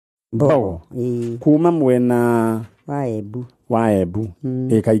Mbogo. Kuma mwena wa Embu.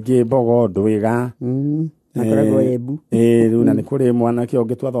 Kaingĩ mbogo ndwiga. Nakoragwo Embu. Rĩu na nĩ kũrĩ mwanake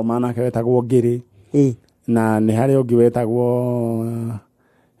ũngĩ twathoma nake wetagwo Ngĩrĩ. Na nĩ harĩ ũngĩ wetagwo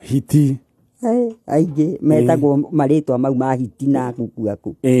Hiti. Aingĩ metagwo marĩtwa mau ma Hiti na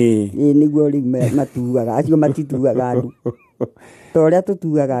Kukuaku. Nĩguo rĩu matuaga, acio matituaga andũ. Ta ũrĩa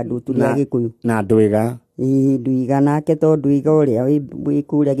tũtuaga andũ tũrĩ Agĩkũyũ. Na ndwiga. Ndwiga nake to ndwiga ũrĩa wĩ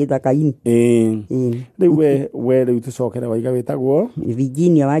kũrĩa gĩthaka-inĩ. Rĩu we rĩu tũcokere waiga wĩtagwo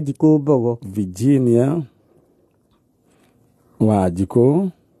Virginia Wanjikũ Mbogo. Virginia Wanjikũ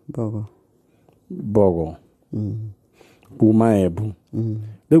Mbogo. Kuma Embu.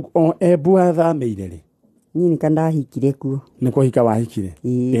 Rĩu o Embu athamĩire rĩ? Niĩ nĩ ndahikire kuo. Nĩ kũhika wahikire?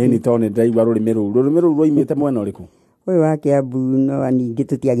 Nĩ tondũ nĩ ndĩraigua rũrĩmĩ rũu rwoimĩte mwena ũrĩkũ? Ũyũ wa Kĩambu no ningĩ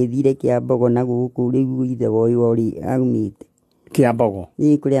tũtiagĩthire Kĩambogo na gũkũ rĩu ithe woyũ ũrĩ aumĩte. Kĩambogo?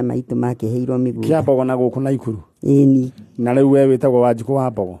 Kũrĩa maitũ makĩheirwo mĩgũnda. Kĩambogo na gũkũ Naikuru? Ĩni. Na rĩu we wĩtagwo Wanjikũ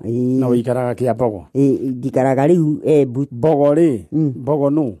wa Mbogo? Na wĩikaraga Kĩambogo? Njikaraga rĩu Embu. Mbogo rĩ? Mbogo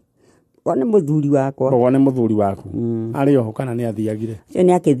nũ? O nĩ mũthuri wakwa. Mbogo nĩ mũthuri waku? Arĩ oho kana nĩ athiagire? Ũcio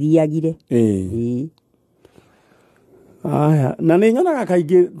nĩ akĩthiagire. Aya, na nĩ nyonaga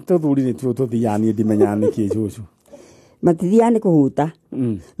kaingĩ tũthuri nĩ tuo tũthiaga niĩ ndimenyaga nĩkĩ cũcũ. Matithiaga nĩ kũhũta.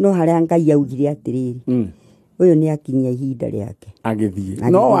 No harĩa Ngai augire atĩrĩrĩ. Ũyũ nĩ akinyia ihinda rĩake.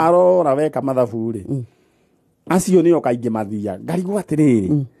 Agĩthiĩ. No warora weka mathabu rĩ. Acio nĩo kaingĩ mathiaga. Ngarigwo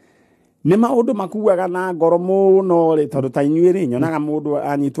atĩrĩrĩ. Nĩ maũndũ makuaga na ngoro mũno rĩ tondũ ta inyuĩ rĩ nyonaga mũndũ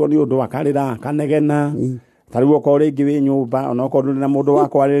anyitwo nĩ ũndũ akarĩra akanegena. Tarĩu okorwo rĩngĩ wĩ nyũmba ona okorwo ndũrĩ na mũndũ wa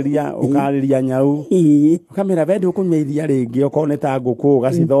kwarĩria ũkarĩria nyau. Ũkamĩra we ndũkũnyua iria rĩngĩ okorwo nĩ ta ngũkũ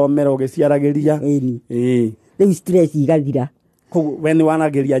ũgacithomera ũgĩciaragĩria. Rĩu stress igathira. Koguo we nĩ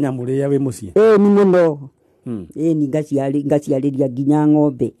wanagĩria nyamũ rĩrĩa wĩ mũciĩ? Nĩ mũno. Ni ngaciarĩria nginya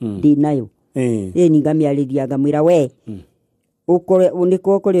ng'ombe ndĩ nayo. Ni ngamĩarĩria ngamwĩra we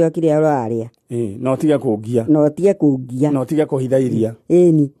nĩkwo kũrĩa kĩrĩa ũrarĩa. No tige kũngia. No tige kũngia. No tige kũhitha iria.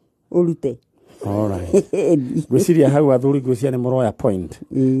 Ni ũrute. Alright. Gwĩciria hau athuri gwĩciria nĩ mũroya point.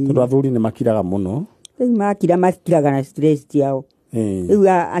 Tondũ athuri nĩ makiraga mũno. Rĩu makiraga na stress ciao. Rĩu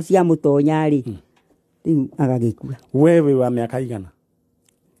acia mũtonya rĩ. Rĩu agagĩkua. We wĩ wa mĩaka igana?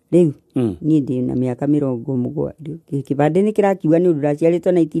 Rĩu niĩ ndĩ na mĩaka 70. Kĩbandĩ nĩ kĩrakiuga nĩ ũndũ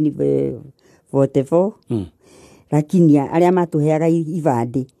ndaciarĩtwo 1944. Lakini arĩa matũheaga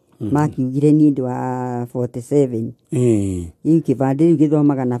ibandĩ makiugire niĩ ndĩ wa 47. Rĩu kĩbandĩ rĩu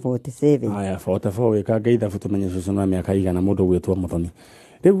gĩthomaga na 47. Aya 44 wĩkanga ithabu tũmenye cũcũ na mĩaka igana mũndũ gwĩtwo Mũthoni.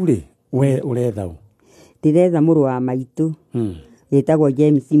 Rĩu rĩ we ũretha ũ? Ndĩretha mũrũ wa maitũ. Wĩtagwo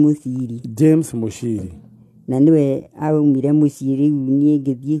James Mũciri. James Mũciri. Na niwe aumire mũciĩ rĩu niĩ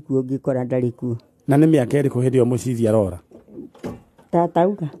ngĩthiĩ kuo ngĩkora ndarĩ kuo. Na nĩ mĩaka ĩrĩkũ hĩndĩ ĩyo Mũciri arora?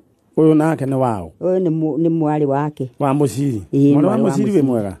 Tatauga. Ũyũ nake nĩ wao? Ũyũ nĩ mwarĩ wake. Wa Mũciri? Mwarĩ wa Mũciri wĩ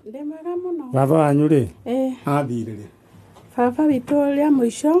mwega? Ndĩ mwega mũno. Baba wanyu rĩ? Athire rĩ? Baba witũ rĩa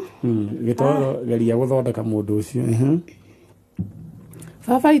mũico. Gĩtoro geria gũthondeka mũndũ ũcio.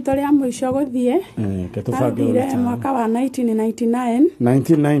 Baba witũ rĩa mũico gũthiĩ. Athire mwaka wa 1999.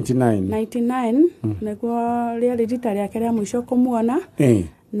 1999 nĩguo rĩarĩ rita rĩake rĩa mũico kũmuona.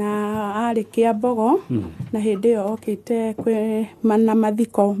 Na arĩ Kĩambogo. Na hĩndĩ ĩyo okĩte na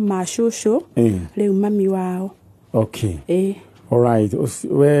mathiko ma cũcũ. Rĩu mami wao. Okay. Alright.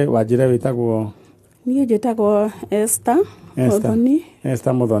 We wanjĩra wĩtagwo? Niĩ njĩtagwo Esther Mũthoni.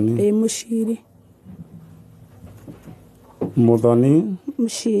 Esther Mũthoni. Mũciri. Mũthoni.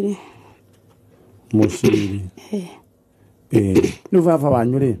 Mũciri. Mũciri. Rĩu baba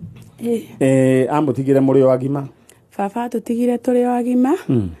wanyu rĩ? Amũtigire mũrĩ o agima? Baba tũtigire tũrĩ o agima.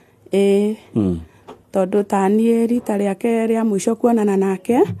 Tondũ taniĩ rita rĩake rĩa mũico kuonana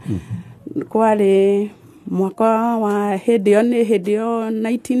nake kwarĩ mwaka wa hĩndĩ ĩyo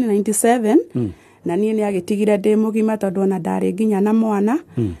 1997. Na niĩ nĩ agĩtigire ndĩ mũgima tondũ ona ndarĩ nginya na mwana.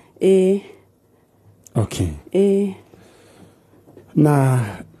 Okay. Na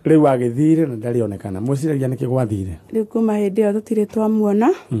rĩu agĩthire na ndarĩonekana mũciragia nĩkĩ gwathire? Rĩu kuma hĩndĩ ĩyo tũtirĩ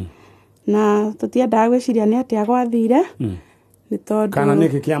twamuona. Na tũtiendaga gwĩciria nĩ atĩa gwathire. Nĩ tondũ kana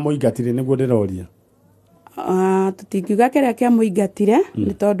nĩkĩ kĩamũingatire nĩguo ndĩroria? Tũtingiuga kĩrĩa kĩamũingatire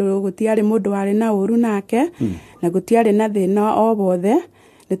nĩ tondũ gũtiarĩ mũndũ warĩ na ũru nake. Na gũtiarĩ na thĩna o wothe.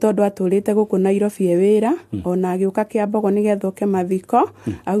 Nĩ tondũ atũrĩte gũkũ Nairobi wĩra. Ona agĩũka Kĩambogo nĩgetha oke mathiko.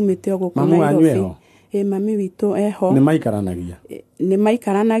 Aumĩte o gũkũ Nairobi. Mami witũ eho. Nĩ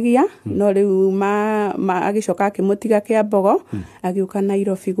maikaranagia. No rĩu agĩcoka akĩmũtiga Kĩambogo. Agĩũka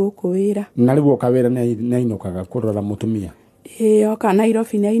Nairobi gũkũ wĩra. Na rĩu oka wĩra nĩ ainũkaga kũrora mũtumia? Oka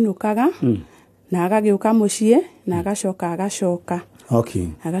Nairobi nĩ ainũkaga. Na agagĩũka mũciĩ na agacoka. Okay.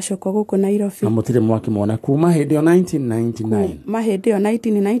 Agacoka gũkũ Nairobi. Na mũtirĩ mwakĩmona kuma hĩndĩ o 1999. Kuma hĩndĩ ĩyo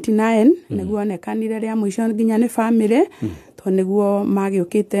 1999 nĩguo onekanire rĩa mũico nginya nĩ family to nĩguo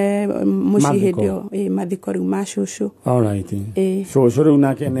magĩũkĩte mũciĩ hĩndĩ ĩyo mathiko rĩu ma cũcũ. Alright. Cũcũ rĩu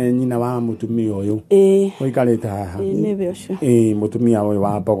nake nĩ nyina wa mũtumia ũyũ. Ũikarĩte haha. Nĩwe ũcio. Mũtumia ũyũ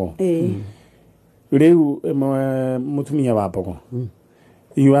wa Mbogo. Rĩu mũtumia wa Mbogo.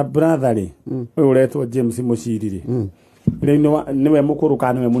 Your brother rĩ ũyũ ũretwo James Muciri rĩ. Rĩu nĩwe mũkũrũ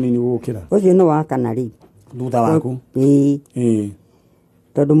kana nĩwe mũnini gũkĩra? Ũcio nĩ wa kana rĩu. Thutha waku?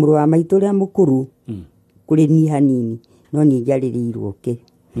 Tondũ mũrũ wa maitũ ũrĩa mũkũrũ kũrĩ niĩ hanini no niĩ njarĩrĩirwo ke.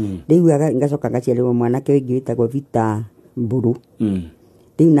 Rĩu ngacoka ngaciarĩrwo mwanake ũngĩ wĩtagwo Vita Mburu.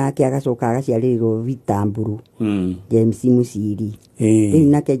 Rĩu nake agacoka agaciarĩrĩrwo Vita Mburu. James Muciri. Rĩu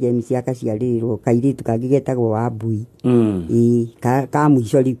nake James agaciarĩrĩrwo kairĩtu kangĩ getagwo Wambui. Ka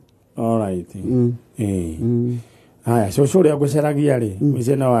mũico rĩu. Alright. Haya, cũcũ ũrĩa ngũceragia rĩ,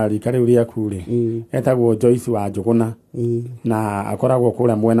 mũcene wa rika rĩu rĩaku rĩ, etagwo Joyce wa Njũgũna, na akoragwo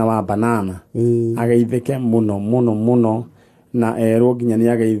kũrĩa mwena wa Banana, ageithĩke mũno, na erwo nginya nĩ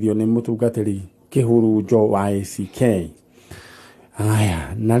ageithio nĩ mũtungatĩri Kĩhurunjo wa ACK.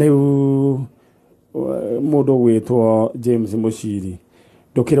 Haya, na rĩu mũndũ gwĩtwo James Muciri,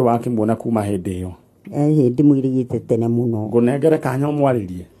 ndũkĩrĩ wakĩmuona kuma hĩndĩ ĩyo? Hĩndĩ mwĩrĩgĩte tene mũno. Ngũnengere kanya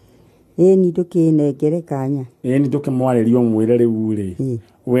ũmwarĩrie? Ni ndũkĩnengere kanya. Ni ndũkĩmwarĩrie ũmwĩre rĩu rĩ,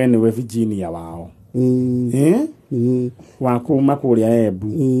 we nĩwe Virginia wao. Wa kuma kũrĩa Embu.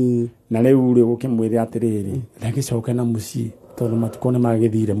 Na rĩu rĩ gũkĩmwĩre atĩrĩrĩ, ndagĩcoke na mũciĩ tondũ matukũ nĩ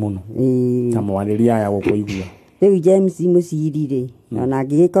magĩthire mũno. Ta mwarĩria aya gũkũigua. Rĩu James Muciri rĩ, ona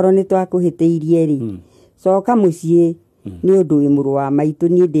angĩgĩkorwo nĩ twakũhĩtĩirie rĩ, coka mũciĩ nĩ ũndũ wĩ mũrũ wa maitũ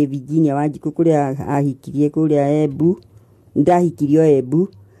niĩ ndĩ Virginia wa Njikũ kũrĩa ahikirie kũrĩa Embu. Ndahikirio Embu.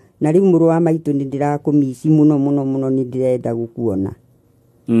 Na rĩu mũrũ wa maitũ nĩ ndĩrakũmici mũno nĩ ndĩrenda gũkuona.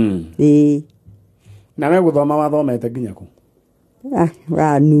 Na we gũthoma wathomete nginya kũ?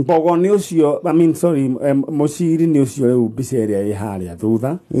 Wanu. Mbogo nĩ ũcio, Muciri nĩ ũcio rĩu mbica ĩrĩa ĩ harĩa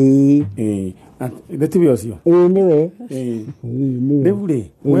thutha. Tiwe ũcio? Nĩwe. Rĩu rĩ,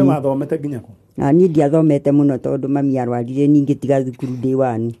 we wathomete nginya kũ? Niĩ ndiathomete mũno tondũ mami arwarire ningĩ tiga thukuru ndĩ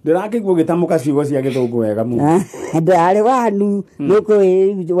wanu. Ndĩrakĩigua ũgĩtamũka ciugo cia Gĩthũngũ wega mũno. Ndarĩ wanu,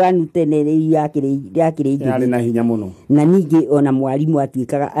 nĩũkũĩ wanu tene yakĩrĩ yarĩ na hinya mũno. Na ningĩ ona mwarimũ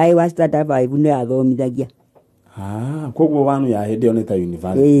atuĩkaga I was standard 5 nĩ athomithagia. Koguo wanu ya hĩndĩ ĩyo nĩ ta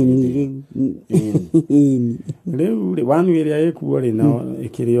university. Rĩu wanu ĩrĩa ĩkuo rĩ na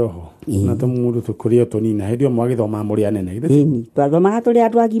ĩkĩrĩ oho. Na tũmũndũ tũkũrĩ o tũnini hĩndĩ ĩyo mwagĩthoma mũrĩ anene. Twathomaga tũrĩ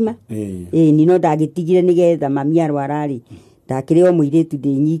andũ agima. No ndagĩtigire nĩgetha mami arwara rĩ, ndakĩrĩ o mũirĩtu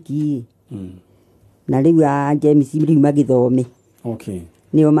ndĩ nyiki. Na rĩu James rĩu magĩthome.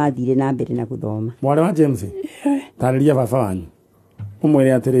 Nĩo mathire na mbere na gũthoma. Mwarĩ wa James? Tarĩria baba wanyu.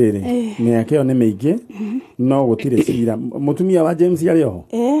 Ũmwĩre atĩrĩrĩ, mĩaka ĩyo nĩ mĩingĩ, no gũtirĩ cira. Mũtumia wa James arĩ oho?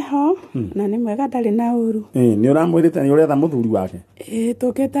 Ho, na nĩ mwega ndarĩ na ũru. Nĩ ũramwĩrĩte nĩ ũretha mũthuri wake?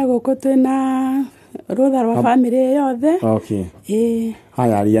 Tũkĩte gũkũ twĩna rũtha rwa bamĩrĩ yothe.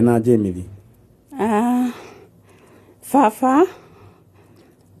 Haya, aria na James. Baba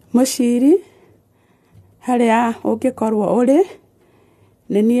Muciri, harĩa ũngĩkorwo ũrĩ,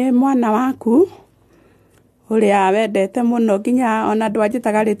 nĩ niĩ mwana waku, ũrĩa wendete mũno nginya ona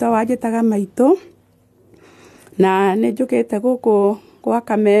ndwanjĩtaga rĩtwa wanjĩtaga maitũ. Na nĩ njũkĩte gũkũ gwa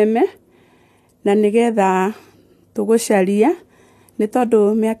Kameme na nĩgetha tũgũcarie nĩ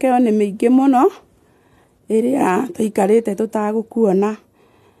tondũ mĩaka ĩyo nĩ mĩingĩ mũno ĩrĩa tũikarĩte tũtagũkuona.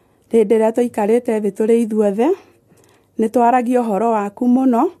 Hĩndĩ ĩrĩa tũikarĩte thĩ tũrĩ ithuothe nĩ twaragia ũhoro waku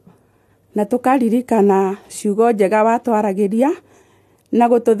mũno na tũkaririkana ciugo njega watwaragĩria na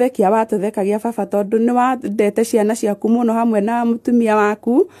gũtũthekia watũthekagia baba tondũ nĩ wendete ciana ciaku mũno hamwe na mũtumia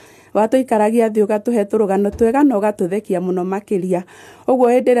waku, watũikaragia thĩ ũgatũhe tũrũgano twega na ũgatũthekia mũno makĩria. Ũguo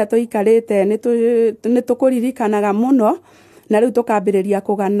hĩndĩ ĩrĩa tũikarĩte nĩ tũkũririkanaga mũno na rĩu tũkambĩrĩria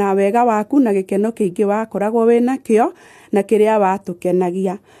kũgana wega waku na gĩkeno kĩingĩ wakoragwo wĩnakĩo na kĩrĩa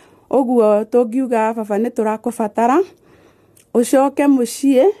watũkenagia. Ũguo tũngiuga baba nĩ tũrakũbatara ũcoke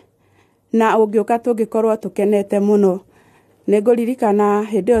mũciĩ na ũngĩũka tũngĩkorwo tũkenete mũno. Nĩngũririkana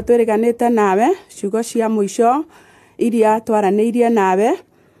hĩndĩ ĩyo twĩrĩganĩte nawe ciugo cia mũico iria twaranĩirie nawe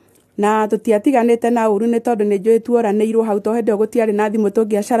na tũtiatiganĩte na ũru nĩ tondũ nĩ njũĩ tuoranĩirwo hau to hĩndĩ ĩyo gũtiarĩ na thimũ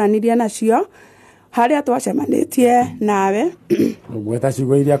tũngĩacaranirie nacio harĩa twacemanĩtie nawe. Gweta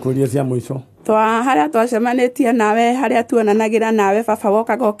ciugo iria kũria cia mũico harĩa twacemanĩtie nawe harĩa tuonanagĩra nawe baba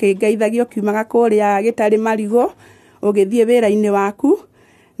wokaga ũkĩngeithagia ũkiumaga kũrĩa Gĩtarĩ Marigũ ũgĩthiĩ wĩra-inĩ waku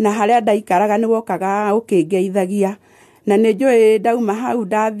na harĩa ndaikaraga nĩ wokaga ũkĩngeithagia. na nä njå ndauma hau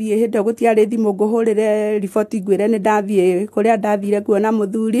ndathiä hä ndä gå tiarä thimå ngå hå rä re riboti ngwä re nä ndathiä kå rä a ndathire kuona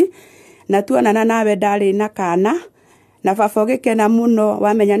må thuri na tuonana nawe ndarä na kana na baba å gä kena må no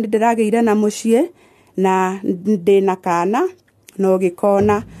wamenya nä ndä ragä ire na må ciä na ndä na kana na å gä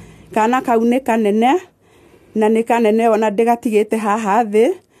kona kana kau nä kanene na nä kanene ona ndä gatigä te haha thä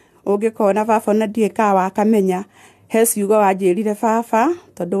å gä kona baba ona ndiä ka wakamenya he ciugo wanjä rire baba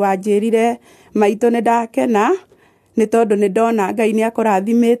tondå wanjä rire maitå nä ndakena nä tondå nä ndona Ngai nä akå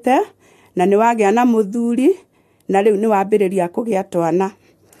rathimä te na nä wagä a na må thuri na rä u nä wambä rä ria kå gä a twana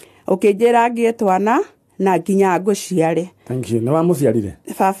å kä njä ra ngä e twana na nginya ngå ciarä nä wamå ciarire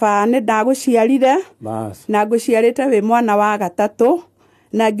baba nä ndagå ciarire na ngå ciarä te wä mwana wa gatatå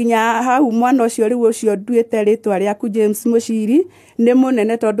na nginya hau mwana å cio rä u å cio nduä te rä twa rä aku James Muciri nä må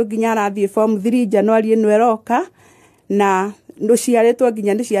nene tondå nginya arathiä form 3 Januari ä no ĩroka na ndå ciarĩtwo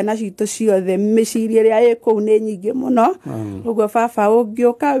nginya nĩ ciana citũ ciothe mĩciri ĩrĩa ĩ kũu nĩ nyingĩ mũno ũguo baba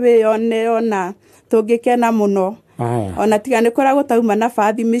ũngĩũka wĩone ona tũngĩkena mũno ona tiga nĩ koragwo tauma na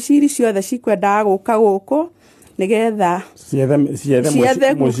bathi mĩciri ciothe cikwendaga gũka gũkũ nĩgetha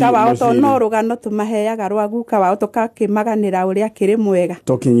ciethe guka wao tondũ no rũgano tũmaheaga rwa guka wao tũkakĩmaganĩra ũrĩa akĩrĩ mwega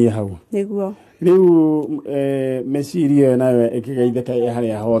tũkinyie hau nĩguo riu meciri ĩyo nayo ĩkĩgeithĩka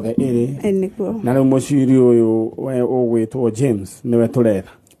harĩa hothe ĩrĩ na rĩu mũciri ũyũ ũgwĩtwo James nĩwe tũretha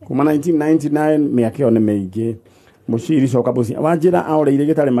kuma 1999 mĩaka ĩyo nĩ mĩingĩ mũciri coka mũciĩ wanjĩra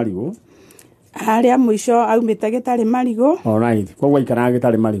aũrĩire gĩtarĩ marigũ harĩa mũico aumĩte gĩtarĩ marigũ alright koguo aikaraga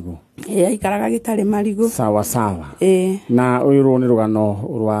gĩtarĩ marigũ aikaraga gĩtarĩ marigũ sawa sawa na ũyũ nĩ rũgano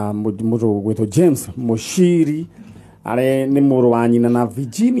rwa mũndũ gwĩtwo James Muciri are nĩ mũrũ wa nyina na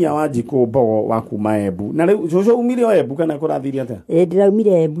Virginia Wanjikũ Mbogo wa kuma Embu na rĩu cũcũ umire o Embu kana kũrathiire atĩa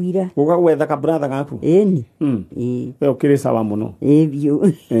ndĩraumire Embu ira gũka gwetha ka brother gaku ĩni we ũkĩrĩ sawa mũno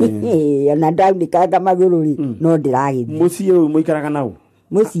biũ ona ndaunĩkanga magũrũ rĩ no ndĩragĩthiĩ mũciĩ ũyũ mũikaraga naũ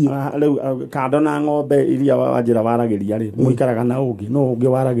mũciĩ rĩu kando na ng'ombe iria wanjĩra waragĩria rĩ mũikaraga na ũngĩ no ũngĩ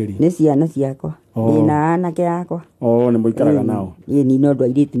waragĩria nĩ ciana ciakwa ndĩna anake yakwa nĩ mũikaraga nao ĩni no andũ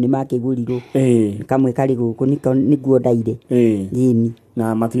airĩtu nĩ makĩgũrirwo kamwe karĩ gũkũ nĩguo ndaire ĩni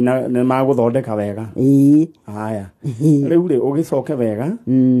na matina nĩ magũthondeka wega haya rĩu rĩ ũgĩcoke wega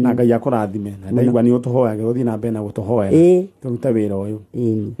na Ngai akũrathime na ndaigua nĩ ũtũhoyage ũthiĩ na mbere na gũtũhoera tũrute wĩra ũyũ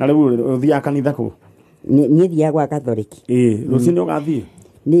na rĩu ũthiaga kanitha kũ niĩ thiaga gwa Gathoreki rũciũ nĩ ũgathiĩ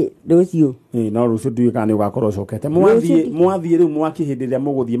nĩ rũciũ no rũciũ ndiũĩ kana nĩ ũgakorwo ũcokete mwathiĩ rĩu mwaki hĩndĩ ĩrĩa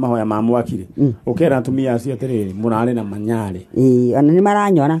mũgũthiĩ mahoya ma mwaki rĩ ũkera atumia acio atĩrĩrĩ mũrarĩ na manyarĩ ona nĩ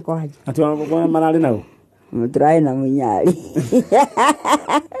maranyona kwanja atĩ mararĩ naũ tũrarĩ na mũnyarĩ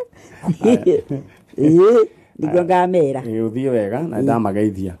nĩguo ngamera ũthiĩ wega na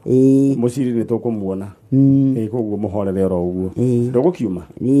ndamageithia Muciri nĩ tũkũmuona koguo mũhorere oro ũguo ndũgũkiuma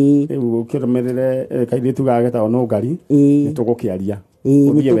rĩu ũkĩrũmĩrĩre kairĩtu gagetagwo no ngari nĩ tũgũkĩaria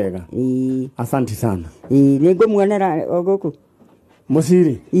ũthiĩ wega asanti sana nĩ ngũmuonera o gũkũ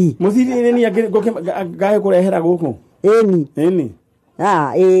Muciri nĩ niĩ ngahe kũrehera gũkũ ĩni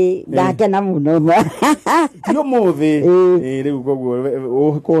ngakena mũno ti ũmũthĩ rĩu koguo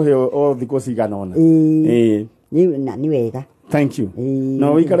ũkũhe o thikũ cigana ona nĩ wega thank you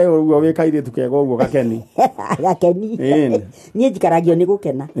no wĩikare ũguo wĩ kairĩtu kega ũguo gakeni niĩ njikaragio nĩ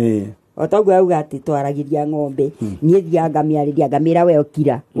gũkena o toguo auga atĩ twaragĩria ng'ombe niĩ thiaga ngamĩarĩria ngamĩra we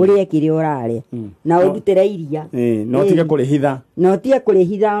ũkira ũrĩa kĩrĩa ũrarĩa na ũndutĩre iria no tige kũrĩhitha no tige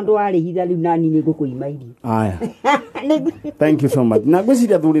kũrĩhitha ndũ warĩhitha rĩu nani nĩ ngũkũima irio aya thank you so much na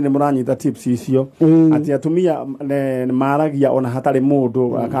ngwĩciria thuri nĩ mũranyita tips icio atĩ atumia maragia ona hatarĩ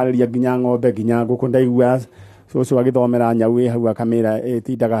mũndũ akarĩria nginya ng'ombe nginya ngũkũ ndaigua cũcũ agĩthomera nyau ĩ hau akamĩra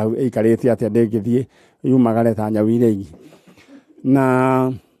ĩtindaga hau ĩikarĩte atĩa ndĩngĩthiĩ yumagare ta nyau iria ingĩ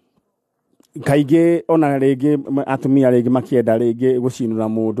na kaingĩ ona rĩngĩ atumia rĩngĩ makĩenda rĩngĩ gũcinũra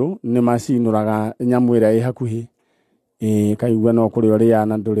mũndũ nĩ macinũraga nyamũ ĩrĩa ĩ hakuhĩ kaigua no kũrĩ ũrĩa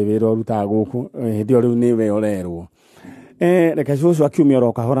na ndũrĩ wĩra ũrutaga gũkũ hĩndĩ ĩyo rĩu nĩwe ũrerwo reke cũcũ akiumia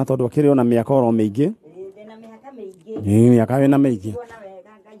oro kahora tondũ akĩrĩ ona mĩaka oro mĩingĩ mĩaka wĩna mĩingĩ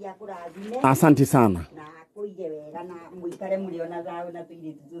asanti sana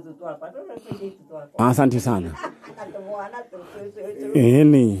asanti sana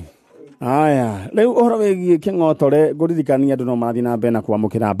aya rĩu ũhoro wĩgiĩ kĩng'otore ngũririkania andũ no marathiĩ na mbere na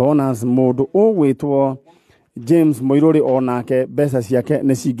kwamũkĩra bonus mũndũ ũgwĩtwo James Muiruri onake mbeca ciake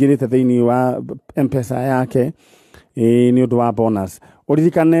nĩ cingĩrĩte thĩinĩ wa M-Pesa yake nĩ ũndũ wa bonus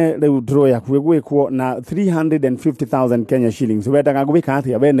ũririkane rĩu draw yaku ĩgwĩkwo na 350,000 Kenya shillings wendaga gwĩka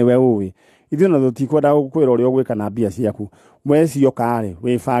atĩa we nĩwe ũĩ ithuĩ na tũtikwenda gũkwĩra ũrĩa ũgwĩka na mbia ciaku we cioka-rĩ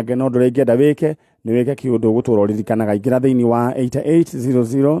wĩbange no ndũrĩngĩenda wĩke nĩ wĩke kĩũndũ gũtũra ũririkanaga ingĩra thĩinĩ wa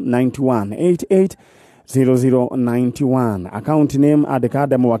 880091 880091 account name andika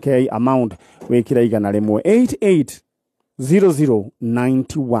Ndemwa K amount wikira igana rimwe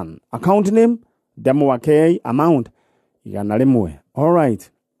 880091 account name Ndemwa K amount igana rimwe. All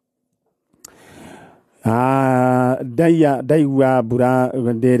right. Daigua mbura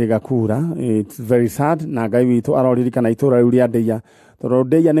ndĩrĩ gakura. It's very sad. Na Ngai witũ aroririkana itũra rĩu rĩa Ndeia. Tondũ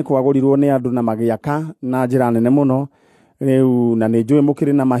Ndeia nĩ kwagũrirwo nĩ andũ na magĩaka na njĩra nene mũno. Rĩu na nĩ njũĩ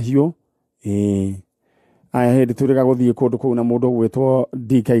mũkĩrĩ na mahiũ. Aya hĩndĩ tũrĩga gũthiĩ kũndũ kũu na mũndũ gwĩtwo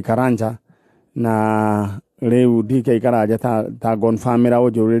DK Karanja. Na rĩu DK Karanja ta confirmĩra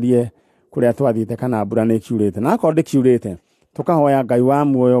ũnjũrĩrie kũrĩa twathiĩte kana mbura nĩ kiurĩte. Na akorwo ndĩkiurĩte tukahoya Ngai wa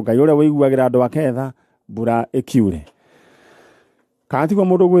muoyo, Ngai ũrĩa wĩiguagĩra andũ aketha mbura ĩkiure. Kana tiguo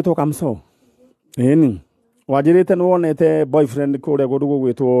mũndũ gwĩtwo Kamso? Ĩni. Wanjĩrĩte nĩ wonete boyfriend kũrĩa kũndũ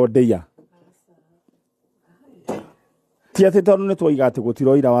gwĩtwo Ndeia? Ti atĩ tondũ nĩ twoiga atĩ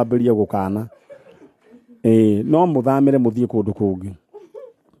gũtiroira wambĩrie gũkana. No mũthamĩre mũthiĩ kũndũ kũngĩ.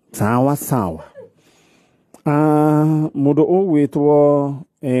 Sawa sawa. Mũndũ ũgwĩtwo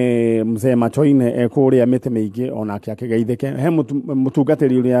Mzee Machoine kũrĩa mĩtĩ mĩingĩ onake akĩgeithĩke. He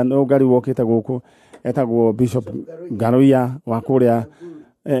mũtungatĩri ũrĩa Nũngari wokĩte gũkũ etagwo Bishop Ngaruia wa kũrĩa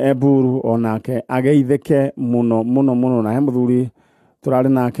Eburu, onake ageithĩke mũno mũno mũno. Na he mũthuri tũrarĩ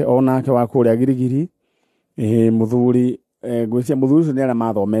nake onake wa kũrĩa Girigiri. Mũthuri ngwĩcia mũthuri ũcio nĩ arĩa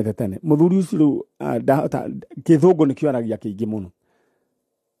mathomete tene. Mũthuri ũcio Gĩthũngũ nĩkĩo aragia kĩingĩ mũno.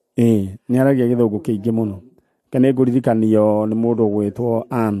 Nĩ aragia Gĩthũngũ kĩingĩ mũno. Kene ngũririkanio nĩ mũndũ gwĩtwo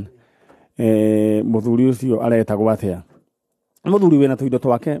Ann. Mũthuri ũcio aretagwo atĩa? Mũthuri wĩna tũindo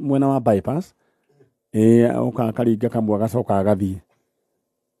twake mwena wa bypass. Ũkaringa kamwe agacoka agathiĩ.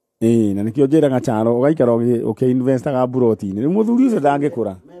 Na nĩkĩo njĩraga Charo ũgaikara ũkĩinvestaga mburoti-inĩ. Mũthuri ũcio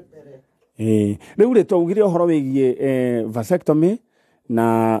ndangĩkũra. Rĩu rĩ twaugire ũhoro wĩgiĩ vasectomy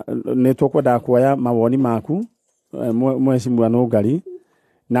na nĩ tũkwenda kuoya mawoni maku Mheshimiwa Nũngari.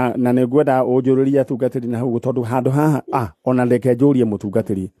 Na nĩ ngwenda ũnjũrĩrie atungatĩri na hau tondũ handũ haha ona ndeke njũrie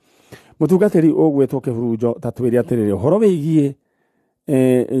mũtungatĩri. Mũtungatĩri ũgwĩtwo Kĩhurunjo ta twĩre atĩrĩrĩ ũhoro wĩgiĩ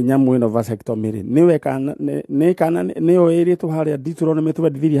nyamũ ĩno vasectomy rĩ nĩ kana nĩyo ĩrĩtwo harĩa Deuteronomy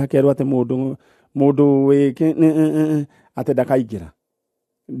 23 hakerwo atĩ mũndũ wĩke atĩ ndakaingĩra.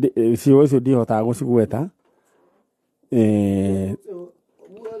 Cio icio ndihotaga gũcigweta.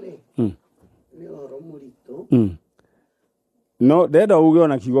 No ndenda uge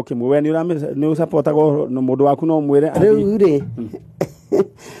ona kiugo kimwe we ni usaportaga mundu waku no mwire riu ri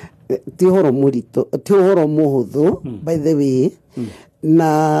ti horo murito ti horo muhuthu by the way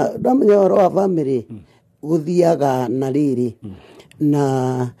na ndamenya horo wa family guthiaga na riri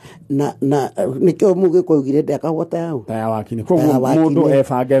na nikyo muge kwaugire ndakahota yao taya wakini koguo mundu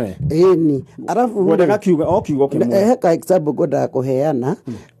ebange we ni arafu ngodaga kiuga o kiugo kimwe heka example ngoda kuheana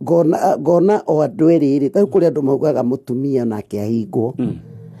ngona o andu eriri ta kuri andu maugaga mutumia nake ahingwo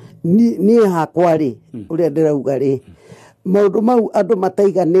ni hakwa ri uria ndirauga ri maundu mau andu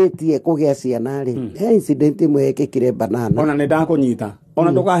mataiganetie kugia ciana ri he incident imwe yekikire Banana ona ndakunyita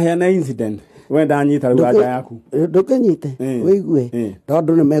ona ndukaheana incident we ndanyita rugaja yaku ndukenyite wigue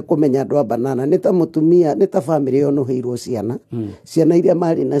tondu ni mekumenya andu a Banana ni ta mutumia ni ta family yo no heirwo ciana iria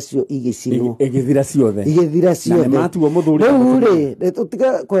mari nacio igicinwo igithira ciothe na matuo muthuri ri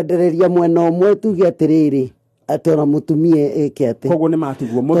tutiga kwendereria mwena umwe tuge atiriri atora mutumia eke koguo ni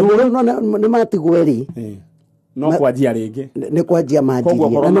matigwo muthuri ni matigwo eri no kwanjia ringi ni kwanjia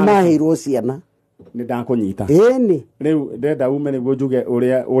manjirie na ni maheirwo ciana ni ndakunyita ni riu ndenda ume niguo njuge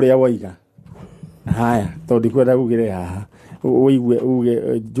uria waiga haya tondu kwenda ugire haha uigue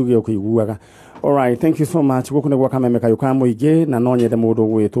uge njuge ukiguaga. All right, thank you so much. Guku niguo kameme kayo ka muingi na no nyende mundu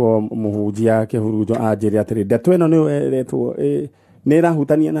gwitwo Muhunjia Kĩhurunjo anjire atiri ndeto ino ni weretwo ni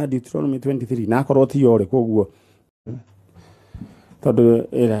rahutania na Deuteronomy 23 na akorwo ti yore koguo tondu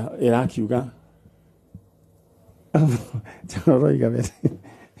era kiuga Choroiga bese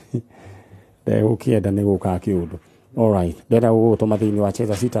ukienda ni guka kiundu. All right, ndenda gugutuma thiini wa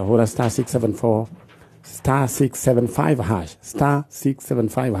cheza sita hura *674 *675 hash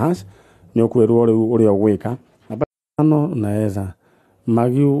 *675 ni ukwirwo riu uria ugwika no naweza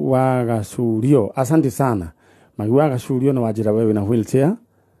Magiu wa Gacurio. Asante sana Magiu wa Gacurio na wajira wewe na wheelchair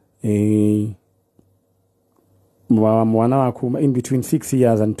mwana waku in between 6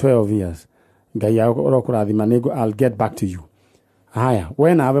 years and 12 years Ngai arokurathima nego I'll get back to you. Haya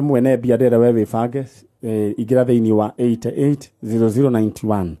we nawe mwene bia ndera wewe fange igira thiini wa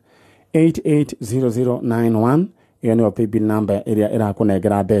 880091 880091 iyo ni pay bill number area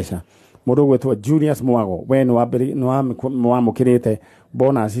irakunengera mbeca mundu gwetwa Julius Mwago we ni wa mukirite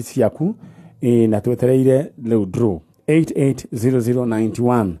bonus ciaku na twetereire riu draw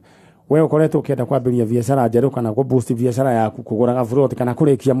 880091 we ukoretwo ukienda kwambiria biashara njeru kana ku boost biashara yaku kuguraga float kana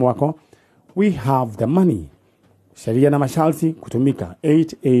kurikia mwako, we have the money. Sheria na masharti kutumika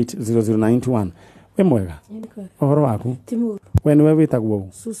 880091. We mwega uhoro waku Timuru we niwe witagwo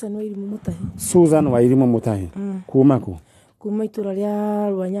Susan wa Irimu Mutahi. Susan wa Irimu Mutahi. Kuma ku? Kuma itura ria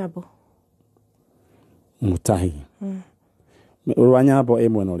Rwanyambo. Mutahi. Rwanyambo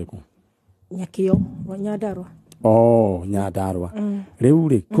mwena uriku? Nyakio wa Nyandarua. Oh, Nyandarua. Riu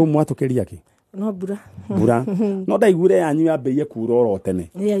ri ku mwatukiria ki? No mbura. Mbura. No ndaigure yanyu yambirie kuura oro tene.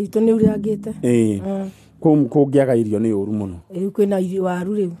 Itu ni uri angite. Kungiaga irio ni uru muno. Riu kwina irio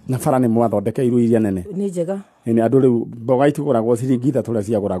waru riu. Na bara ni mwathondeka irio iria nene. Ni njega. Ni andu riu mboga ituguragwo ciringi 3 turia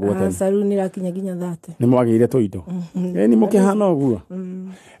ciaguragwo tene. Saru ni rakinya ginya 30. Ni mwagire tuindo. Ni mukihana uguo.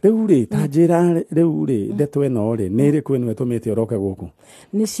 Riu ri tanjira riu ri ndeto eno ri ni ri kwenu etumite oroke guku.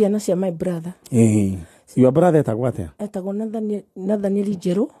 Ni ciana cia my brother. Your brother etagwo atia? Etagwo Nathaniel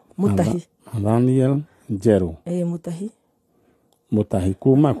Njeru Mutahi. Nathaniel Njeru. Mutahi. Mutahi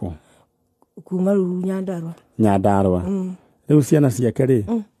kuma ku? Kuma Nyandarua. Nyandarua. Riu ciana ciake ri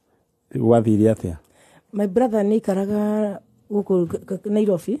wathire atia? My brother ni ikaraga guku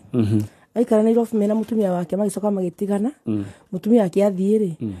Nairobi. Aikara Nairobi mena mutumia wake magicoka magitigana. Mutumia wake athie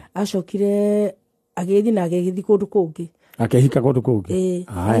ri acokire agithi na agithi kundu kungi. Akehika kundu kungi.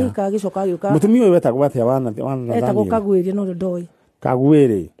 Ahika agicoka agiuka. Mutumia uyu wetagwo atia wana Nathaniel? Etagwo Kagwiri no ndoi.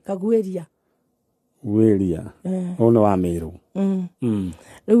 Kagwiri. Kagwiria. Wiria. Ono wa Meru.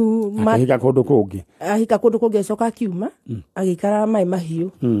 Riu akehika kundu kungi. Ahika kundu kungi acoka akiuma agikara Mai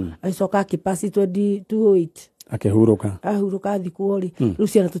Mahiu. Acoka akipasi 2028. Akehuruka. Ahuruka thikũ ri. Riu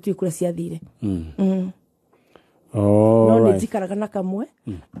ciana tutui kuria ciathire. No ni njikaraga na kamwe.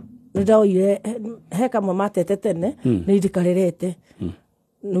 Ndoire he kamwe matete tene ni ndikarerete.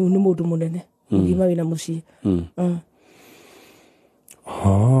 Ni mundu munene. Ngima wina mucii.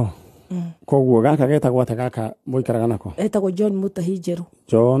 Koguo gaka getagwo atia gaka muikaraga nako? Etagwo John Mutahi Njeru.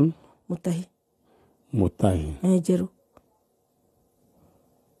 John Mutahi. Mutahi. Njeru.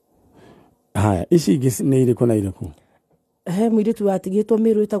 Haya, ici ingĩ nĩ irĩkũ na irĩkũ? He mũirĩtu watigĩtwo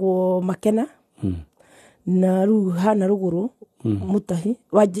Meru etagwo Makena. Na rĩu hana rũgũrũ Mutahi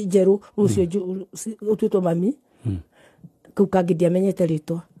wa Njeru rũcio ũtuĩtwo mami. Kau kangĩ ndiamenyete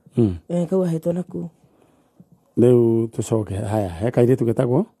rĩtwa. Kau ahetwo nakuo. Rĩu tũcoke haya, he kairĩtu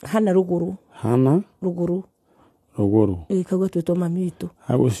getagwo hana rũgũrũ. Hana rũgũrũ. Kau atuĩtwo mami witũ.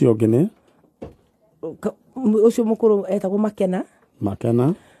 Hau ũcio ũngĩ nĩ? Ũcio mũkũrũ etagwo Makena.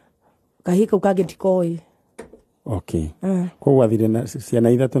 Makena. Kahii kau kangĩ ndikoĩ. Okay. Koguo athire na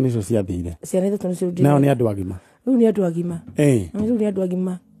ciana ithatũ nĩcio ciathire. Ciana ithatũ nĩcio. Nao nĩ andũ agima. Rĩu nĩ andũ agima. Rĩu nĩ andũ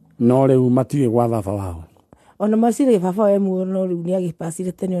agima. No rĩu matiũĩ gwa baba wao. Ona macire baba we muo no rĩu nĩ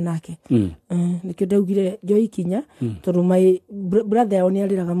agĩpacire tene onake. Nĩkĩo ndaugire njoi kinya tondũ my brother yao nĩ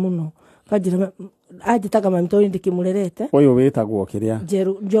arĩraga mũno. Kanjĩra anjĩtaga mami tondũ ndĩkĩmũrerete. Ũyũ wĩtagwo kĩrĩa?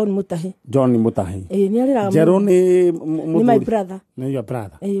 John Mutahi. John Mutahi. Nĩ arĩraga mũno. Njeru nĩ my brother. Nĩ your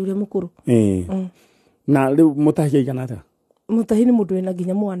brother. Ũrĩa mũkũrũ. Na rĩu Mutahi aigana atĩa? Mutahi nĩ mũndũ wĩna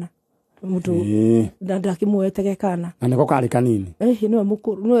nginya mwana. Mũndũ ndakĩmuoete gekana. Na nĩko karĩ kanini? Nĩwe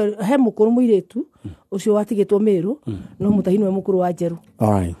mũkũrũ. He mũkũrũ mũirĩtu ũcio watigĩtwo Meru no Mutahi nĩwe mũkũrũ wa Njeru.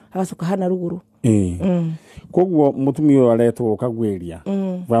 Agacoka hana rũgũrũ. Koguo mutumia ũyũ aretwo Kagwiria.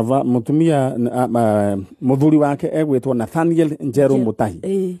 Baba mutumia muthuri wake egwĩtwo Nathaniel Njeru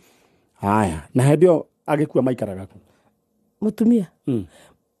Mutahi. Haya, na hĩndĩ ĩyo agĩkua maikaraga ku? Mutumia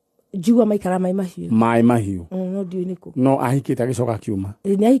njigua maikara Mai Mahiu. Mai Mahiu. No ndiũĩ nĩkũ. No ahikĩte agĩcoka akiuma?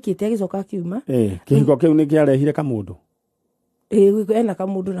 Nĩ ahikĩte agĩcoka akiuma. Kĩhiko kĩu nĩ kĩarehire kamũndũ? Ena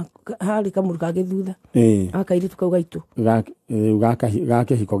kamũndũ na harĩ kamũndũ kangĩ thutha. Akairĩtu kau gaitũ. Ga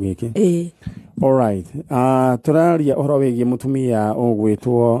kĩhiko gĩkĩ? Alright. Tũraria ũhoro wĩgiĩ mutumia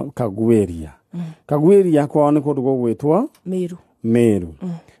ũgwĩtwo Kagwiria. Kagwiria kwao nĩ kũndũ gũgwĩtwo? Meru.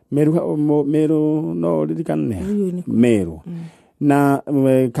 Meru no ririkane? Meru. Na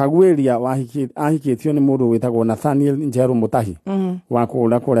Kagwiria ahikĩtio nĩ mũndũ wĩtagwo Nathaniel Njeru Mutahi wa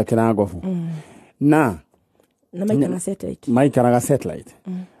kũrĩa Kĩrangobu. Na maikaraga satellite.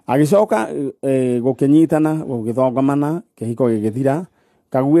 Agĩcoka gũkĩnyitana gũgĩthongomana kĩhiko gĩgĩthira.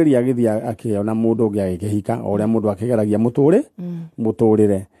 Kagwiria agĩthiĩ akĩona mũndũ ũngĩ agĩkĩhika o ũrĩa mũndũ akĩgeragia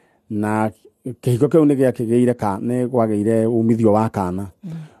mũtũrĩre. Na kĩhiko kĩu nĩ gĩakĩgĩire nĩ gwagĩire umithio wa kana.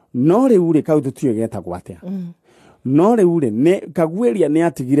 No rĩu rĩ kau tũtiũĩ getagwo atĩa. No rĩu rĩ Kagwiria nĩ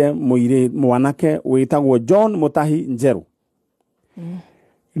atigire mwanake wĩtagwo John Mutahi Njeru.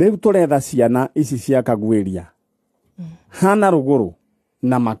 Rĩu tũretha ciana ici cia Kagwiria. Hana rũgũrũ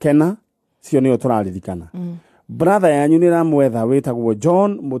na Makena cio nĩo tũraririkana. Brother yanyu nĩ ramwetha wĩtagwo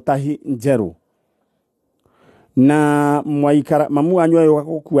John Mutahi Njeru. na mwaikara mamu wanyu ayo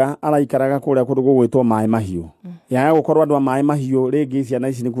gukua araikaraga kuria kundu gugwitwo Mai Mahiu ya gukorwo andu a Mai Mahiu ringi ciana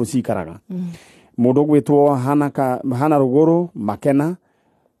ici nikuo cikaraga mundu gwitwo hana ruguru Makena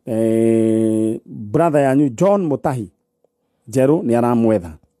brother yanyu John Mutahi Njeru ni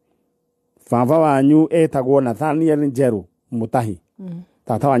aramwetha baba wanyu etagwo Nathaniel Njeru Mutahi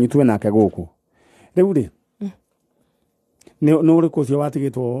tata wanyu tuwe nake guku riu ri no riko cio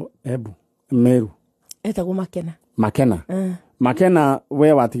watigitwo Embu Meru etagwo Makena Makena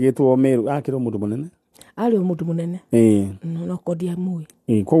we watigitwo Meru akiro mundu munene ari mundu munene no kodia mui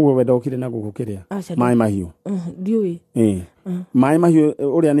koguo we ndokire na guku kiria Mai Mahiu ndiui Mai Mahiu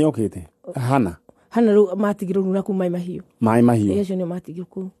uria ni okite hana ru matigiro na ku Mai Mahiu yeso ni matigiro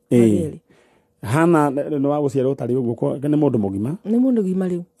ku hana no waguciara utari uguo ni mundu mugima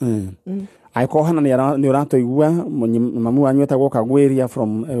riu aiko hana ni uratoigua mamu wanyu etagwo Kagwiria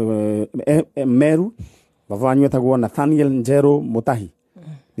from Meru baba wanyu etagwo Nathaniel Njeru Mutahi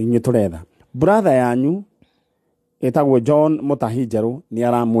ninyi turetha brother yanyu etagwo John Mutahi Njeru ni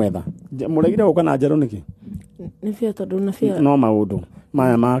aramwetha muregire uka na Njeru niki ni fia tondu na fia no maundu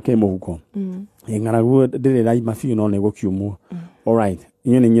maya make muhuko ngaragu ndire raima fiu no ne gukiumwo all right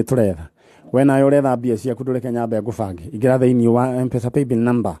inyu ninyi turetha we nayo retha mbia ciaku ndureke nyambe ngubange igira thiini wa M-Pesa paybill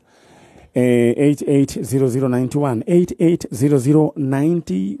number 880091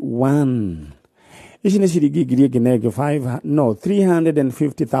 880091 ici ni ciringi ngiri nginenge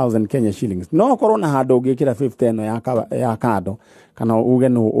 350,000 Kenya shillings no korwo na handu ungikira 50 eno ya kado kana uge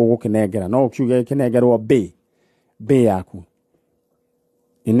no ugukinengera no ukiuge kinengerwo bay yaku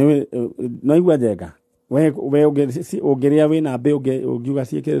ine no igwa njega we ungiria wina bay ungiuga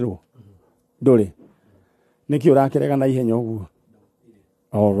ciikirirwo nduri niki urakirega na ihenya uguo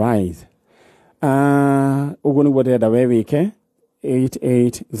all right uguo niguo ndenda we wike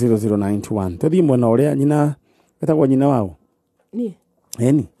 880091 tuthii mwena uria nyina etagwo nyina wao ni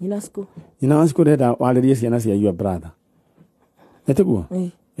eni nyina wasku ndenda waririe ciana cia your brother etiguo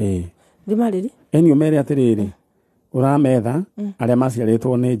ndimariri eni umere atiriri urametha aria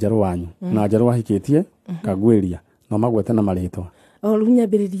maciaritwo ni Njeru wanyu na Njeru wahikitie Kagwiria no magwete na maritwa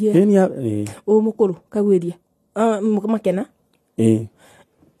runyambiririe eni mukuru Kagwiria Makena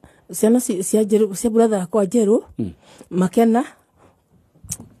ciana cia Njeru cia brother kwa Njeru Makena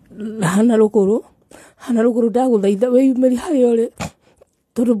hana ruguru ndaguthaitha wiyumeri hayo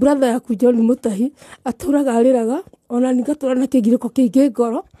tondu brother yaku John Mutahi aturaga ariraga ona ningatura na kigiriko kiingi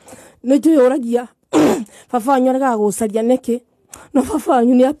ngoro ni njui uragia baba wanyu araga gucaria niki no baba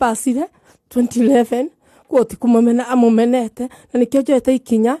wanyu ni apasire 2011 kwoti kumamena amumenete na nikio njoete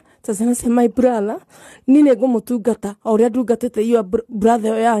ikinya tazana cia my brother nini ngumutungata uria ndungatite your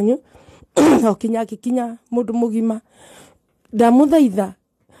brother yanyu okinya mundu mugima ndamuthaitha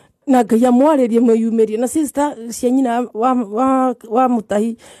na Ngai amwaririe mwiyumerie na sister cia nyina wa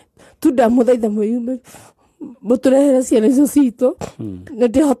Mutahi tu ndamuthaitha mwiyumerie muturehere ciana icio citu na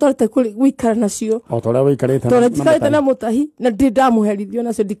ndihotorete gwikara nacio otoria wikarite tondu ndikarite na Mutahi na ndamuherithio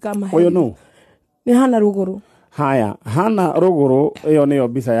nacio ndikamahe uyu no ni hana ruguru haya hana ruguru iyo niyo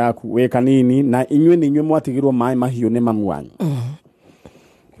mbica yaku we kanini na inywe ni inywe mwatigirwo Mai Mahiu ni mamu wanyu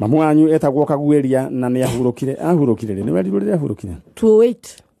mamu wanyu etagwo Kagwiria na ni ahurukire ni weririre ahurukire 28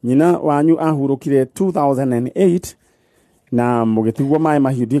 nyina wanyu ahurukire 2008 na mugitigwo Mai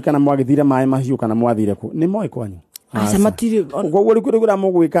Mahiu ndi kana mwagithire Mai Mahiu kana mwathire ku ni moi kwanyu aca matiri gwo rikurigura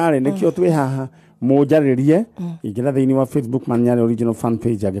mugwikare nikio twi haha mujaririe igira thiini wa Facebook Manyari original fan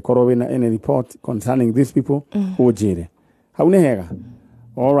page agikorwo wina any report concerning these people ujire hau ni hega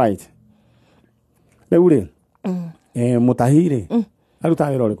all right leure Mutahire aruta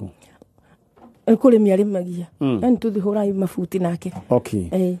wira uriku kurimi arimagia ani tuthihurai mafuti nake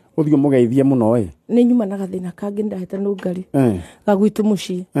okay uthio mugeithie muno ni nyuma na gathina kangi ndaheta no ngari gagwitu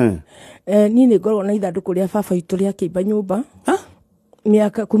muci ni ni ngorwo na ithanduku ria baba itu ria kiimba nyumba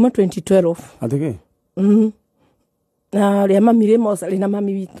miaka kuma 2012 atike na ria mami ri mosari na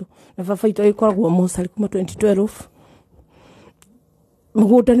mami witu na baba itu ikoragwo mosari kuma 2012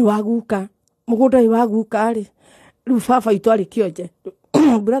 mugunda ni waguka ri riu baba itu ari kionje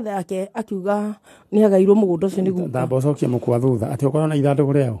brother yake akiuga ni agairwo mugunda ucio ni guka ndabocokia mukwa thutha ati ukorwo na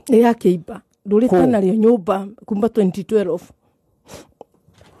ithanduku riao ni akiimba ndurita na rio nyumba kuma 2012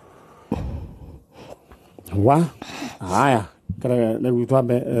 wa haya kare na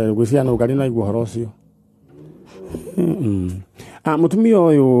gwitwambe gwiciana ugari na igwo horo ucio mutumia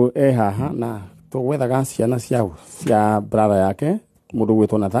uyu haha na tugwethaga ciana cia brother yake mundu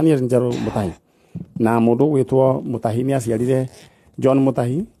gwitwo Nathaniel Njeru Mutahi na mundu gwitwo Mutahi ni aciarire John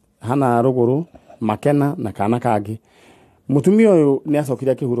Mutahi hana ruguru Makena na kana kangi mutumia uyu ni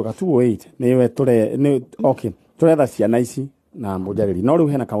acokire kihuruka 208 niwe okay turetha ciana ici na mujariri no riu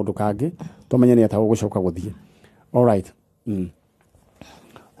hena kaundu kangi tumenye ni atago gucoka guthie. All right.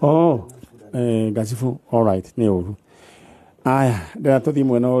 Gacifu. All right, ni uru. Aya, ndira tuthi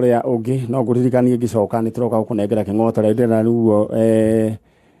mwena uria ungi no nguririkanie ngicoka ni turoka gukunengera king'otore ndira ruo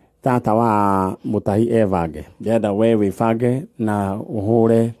tata wa Mutahi evange ndenda we wibange na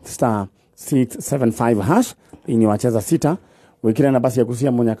uhure *675# inyi wacheza sita wikire namba ciaku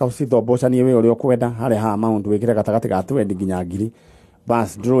cia munyaka ucithombochanie we uria kwenda hari ha amount wikire gatagati ga 20 nginya ngiri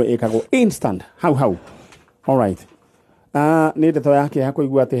bas draw ikago instant hau. All right. Ni ndeto yake ha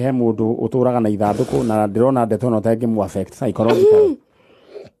kuigua ati he mundu uturaga na ithanduku na ndirona ndeto no ta ngimu affect psychologically.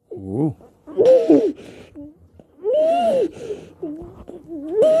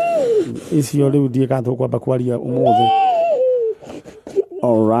 Icio riu ndie gathu kwamba kwaria umuthi.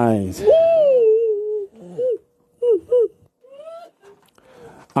 All right.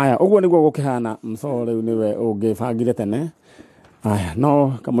 Aya uguo niguo gukihana mso riu niwe ungibangire tene. Aya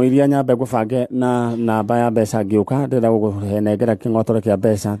no kamuiria nyambe gubange na namba ya mbeca ngiuka ndira guhenengera king'otore kia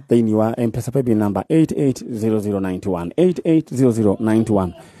mbeca thiini wa M-Pesa paybill number 880091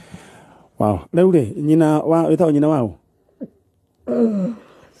 880091. Wow, riu ri nyina wa witao nyina wao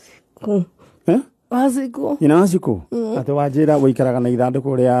Wasiku. Nyina wasiku. Ati wajira wikaraga na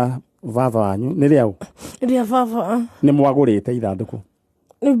ithanduku ria vava wanyu ni riau. Ria vava. Ni mwagurite ithanduku.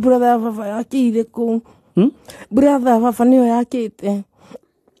 Ni brother vava yakire ku. Brother vava niyo yakite.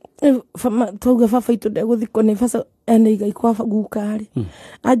 Tuge vava itu ndegũthikwo nĩ basa ene igai kwa gukari.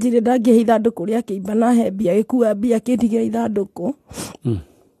 Anjire ndangihe ithanduku ria kĩimba na hebia gĩkua mbia kĩndigira ithanduku.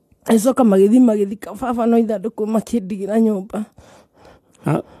 Acoka magĩthika vava no ithanduku makĩndigira nyũmba.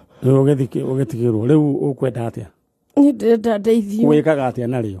 Ugetigirwo riu ukwenda atia? Ni ndenda ndeithio. Wikaga atia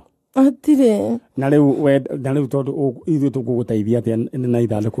na rio? Atire. Na riu tondu ithuĩ tukuguteithia atia na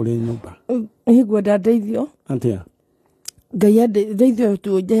ithanduku ri nyumba? Ngwenda ndeithio. Atia? Ngai ndeithio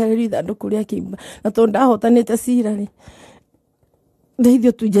tu njehererie ithanduku ria kĩimba na tondu ndahotanĩte cira ri.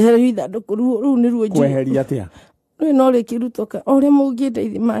 Ndeithio tu njehererie ithanduku riu ni ruo kweheria atia? No rikirutoka ore mugi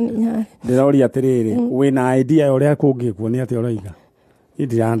ndeithi mani hari. Ndĩroria atĩrĩrĩ wĩna idea ũrĩa kũngĩkwo nĩ atĩa ũraiga? I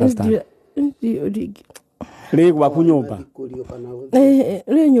didn't understand. Rĩ gwaku nyũmba?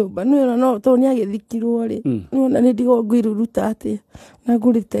 Rĩ nyũmba no to nĩ agĩthikirwo rĩ. Nĩona nĩ ndigo ngwiruruta atĩ na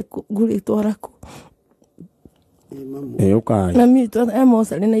ngũrĩtwara ku. Ukai. Na mimi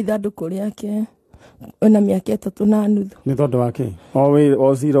emosari na ithanduku rĩake na mĩaka 3 na nuthu. Nĩ tondũ wake?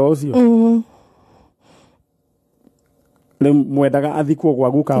 O cira ũcio? Rĩu mwendaga athikwo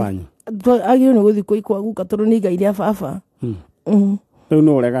gwa guka wanyu? Agĩrĩirwo nĩ gũthikwo kwa guka tondũ nĩ igai rĩa baba. Rĩu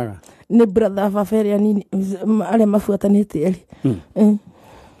nĩ ũregaga? Nĩ brother baba ĩrĩa nini arĩa mabuatanĩte erĩ.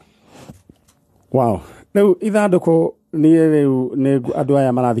 Wow. Rĩu ithanduku nĩ andũ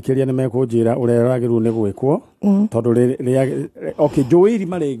aya marathikĩria nĩ mekũnjĩra ũrĩa wagĩrĩirwo nĩ gwĩkwo tondũ okay njũĩ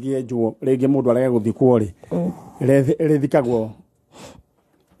irima rĩngĩ mũndũ arege gũthikwo rĩ rĩthikagwo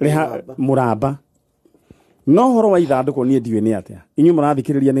mũramba. No horo wa ithanduku niĩ ndiũĩ nĩ atĩa. Inyuĩ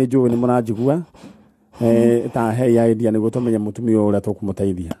mũrathikĩrĩria nĩ njũĩ nĩ mũranjigua ta hei idea nĩguo tũmenye mũtumia ũrĩa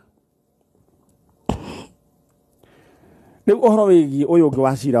tũkũmũteithia. Rĩu ũhoro wĩgiĩ ũyũ ũngĩ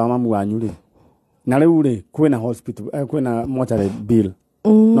wa cira wa mamu wanyu rĩ na rĩu rĩ kwĩna hospital kwĩna mortuary bill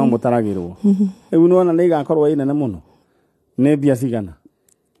no mũtaragĩrwo. Rĩu nĩwona nĩ igakorwo ĩ nene mũno. Nĩ mbia cigana?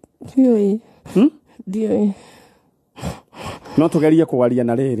 Ndiũĩ. No tũgerie kũaria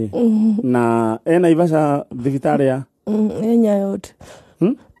na rĩrĩ na Naivasha thibitarĩ ya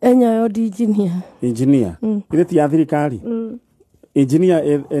Njanjo engineer ile ti ya thirikari.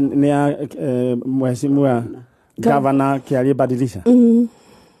 Engineer nĩ ya mheshimiwa gavana Kiaribadilisha.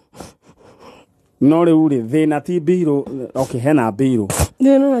 No rĩu rĩ thĩna ti mbirũ. Okay hena mbirũ.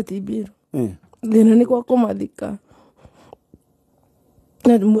 Thĩna ti mbirũ. Thĩna nĩ kwa kũmathika.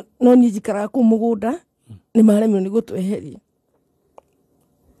 No niĩ njikaraga kũu mũgũnda nĩ maremwo nĩ gũtweheria.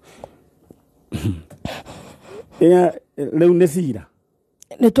 Rĩu nĩ cira?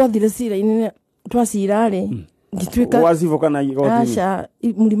 Nĩ twathire cira-inĩ twacira rĩ ngĩtuĩka wacivoka na igoti-inĩ? Aca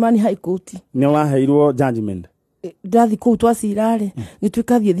Mlimani High Court. Nĩ waheirwo judgment? Ndathi kũu twacira rĩ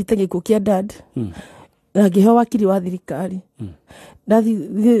ngĩtuĩka thiĩ thite gĩkuũ kĩa dad na ngĩheo wakiri wa thirikari. Ndathi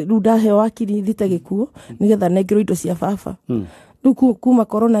rĩu ndaheo wakiri thite gĩkuũ nĩgetha nengerwo indo cia baba. Rĩu kuma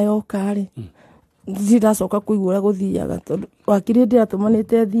corona yoka rĩ ndiracoka kũigua ũrĩa gũthiaga tondũ wakiri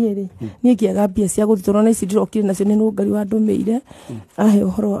ndiratũmanĩte thiĩ rĩ niĩ ngĩaga mbia cia gũthiĩ tondũ na ici ndĩrokire nacio nĩ nũngari wa ndũmĩire ahe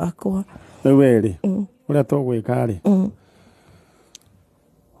ũhoro wakwa. Rĩu rĩ ũrĩa tũgwĩka rĩ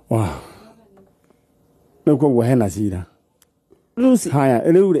rĩu koguo hena cira Lucy haya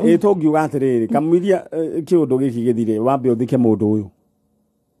riu itongiuga atiriri kamwiria kiundu giki githire wambe uthike mundu uyu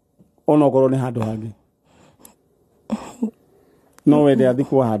ona okorwo ni handu hangi no wende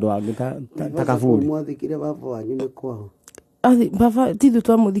athikwo handu hangi ta kaburi mwathikire baba wanyu ni kwao baba tithu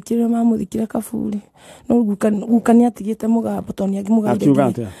twamuthikire mamuthikire kaburi no gukani atigite mugambo toni angi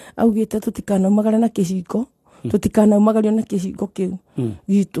mugaire augite tutikanaumagare na kiciko tutikanaumagario na kiciko kiu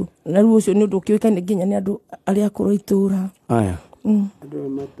gitu na riu ucio ni undu kiuikaine nginya ni andu aria akuru itura aya andu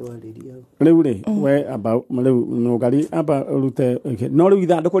matwariria riu ri we aba riu nugari aba rute no riu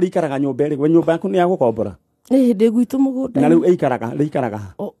ithanduku rikaraga nyumba ri we nyumba yaku ni ya gukombora ndi gwitu mugunda na riu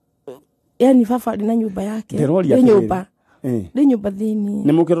ikaraga yani baba ari na nyumba yake ni nyumba ndi nyumba thini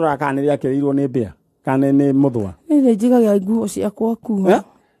ni mukirora kana ri akirirwo ni mbia kana ni muthwa ni njigaga nguo ciakwa kuwa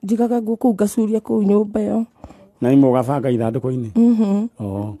njigaga nguo kuu ngacuria kuu nyumba yo na imo gabanga ithanduku-ini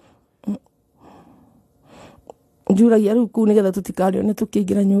njuragia riu kuu nigetha tutikarione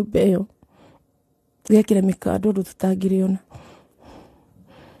tukiingira nyumba iyo gekire mikando undu tutangiriona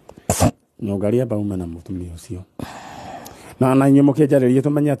nyongaria bauma na mutumia ucio na inye mukienjaririe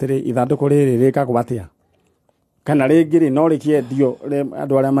tumenye atiri ithanduku riri rikagwo atia kana ringiri no rikiendio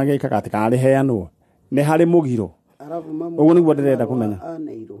andu aria magikaga atika riheanwo ni hari mugiro uguo niguo ndirenda kumenya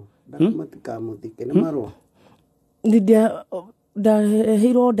matikamuthike ni marwa ndidia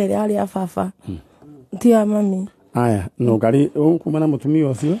ndaheirwo ndere aria baba ti ya mami aya no ngari kuma na mutumia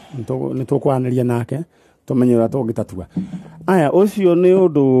ucio nitukwaniria nake tumenye ura tungitatua aya ucio ni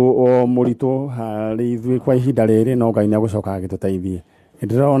undu o murito hari ithui kwa ihinda riri no Ngai ni agucoka agituteithie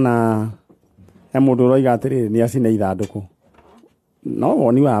ndirona mundu roiga atiri ni acine ithanduku no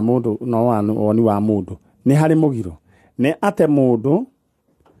woni wa mundu no woni wa mundu ni hari mugiro ni ate mundu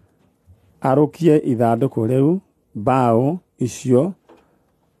arukie ithanduku riu bao icio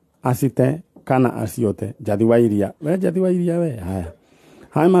acite kana aciote jathi wa iria we haya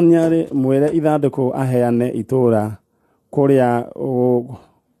haimanyare mwere ithanduku aheane itura kuria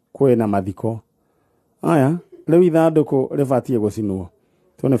kwina mathiko haya riu ithanduku ribatie gucinwo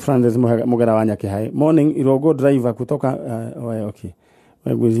tuone Francis mugera wa Nyakihai morning irogo driver kutoka okay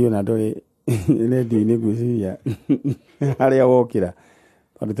we gwizio na ndore lady ni gwizia haria wokira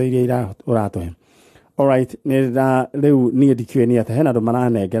tonduteirie ira uratohe alright ni da riu ni ndikwe ni ate hena ndo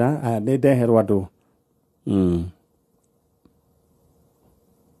maranengera ni ndeherwo andu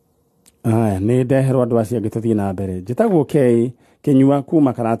aya ni ndeherwo andu acio ngituthie na mbere njitagwo K Kinyua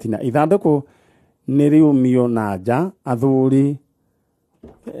kuma Karatina ithanduku ni riumio na nja athuri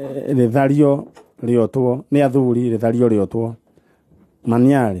rithario riotwo ni athuri rithario riotwo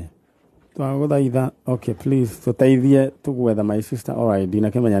maniare twaguthaitha okay please tuteithie tugwetha my sister alright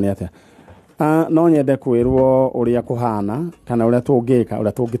dina kimenya ni atia no nyende kwirwo uria kuhana kana uria tungika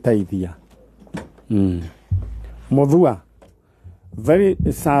uria tungiteithia muthua very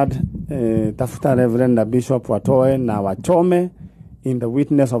sad tafuta Reverend Bishop watoe na wachome in the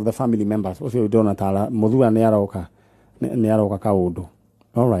witness of the family members ucio ndona tala muthua ni aroka kaundu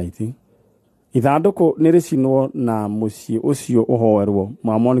alright ithanduku ni ricinwo na mucii ucio uhoerwo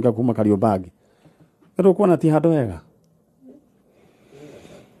Monica kuma Kariobangi ero kuona ti handu hega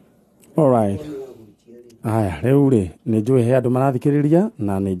alright aya riu ri ni njui he andu marathikiriria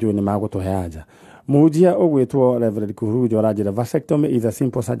na ni njui ni magutuhe anja mujia ugwitwo Reverend Kuhurujo arajira vasectomy is a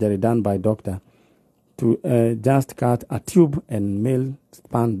simple surgery done by doctor to just cut a tube and male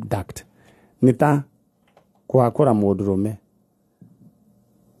sperm duct nita kwakura mundurume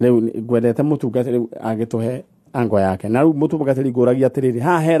riu gwendete mutungatiri agituhe ango yake na riu mutungatiri nguragia atiriri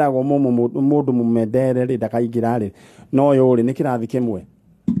ha heragwo mundu mumendere ri ndakaingira ri no yuri ni kirathi kimwe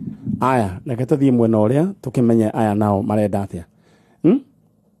aya reke tuthie mwena uria tukimenye aya nao marenda atia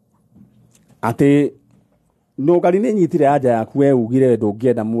ati Nugari ni nyitire anja yaku we ugire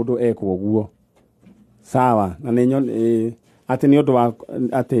ndungienda mundu ekwo guo sawa na ni ati ni undu wa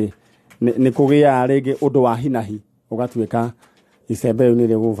ati ni kugia ringi undu wa hinahi ugatuika icembe ni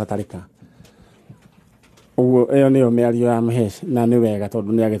rigubatarika uguo iyo niyo miario ya Mahesh na ni wega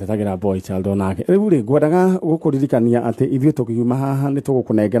tondu ni agitetagira boy child onake riu ri ngwendaga gukuririkania ati ithuĩ tukiuma haha ni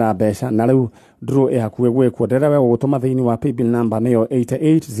tugukunengera mbeca na riu draw hakuwe gwikwo nderewe gutuma thiini wa paybill number niyo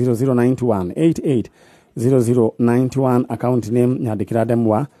 880091 880091 account name nyandikira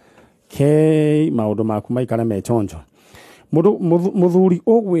ndemwa K maundu maku maikare me chonjo muthuri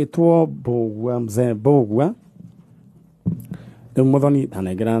ugwitwo Mbogua mzee Mbogua muthoni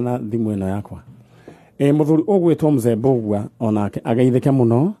anengera na thimu ino yakwa muthuri ugwitwo mzee Mbogua onake ageithike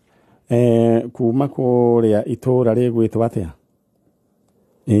muno kuma kuria itura rigwitwo atia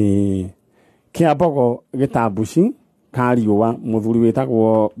Kiambogo Gitambuci Kariua muthuri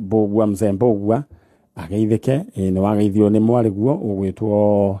witagwo Mbogua mzee Mbogua ageithike nĩ wageithio nĩ mwariguo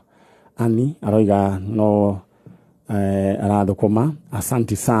ũgwĩtwo Ani aroiga no arathũkũma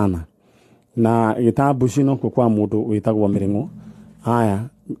asanti sana na gĩtambu cino kwa mũndũ wĩtagwo Mĩrĩng'ũ. Haya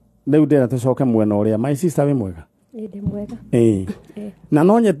rĩu ndĩra tũcoke mwena ũrĩa my sister wĩ mwega Ndĩ mwega. Na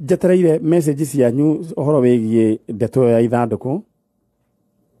no njetereire message cianyu ũhoro wĩgiĩ ndeto ya ithandũkũ.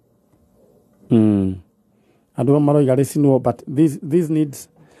 Andũ maroiga rĩcinwo but this needs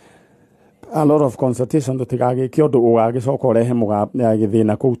a lot of consultation tũtigagĩke ũndũ ũgagĩcoka ũrehe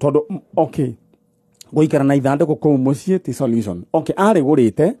gĩthĩna kũu tondũ okay gũikara na ithandũkũ kũu mũciĩ ti solution. Okay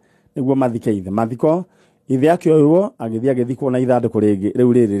arĩgũrĩte nĩguo mathike ithe mathiko ithe akĩoywo agĩthiĩ agĩthikwo na ithandũkũ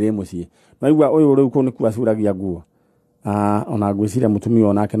rĩu rĩrĩ rĩ mũciĩ. Naigua ũyũ rĩu kũu nĩkuo acuragia nguo. Ona ngwĩciria mũtumia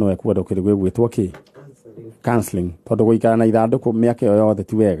onake no ekwenda kĩrĩ gwĩtwo kĩ counseling tondũ gũikara na ithandũkũ mĩaka ĩyo yothe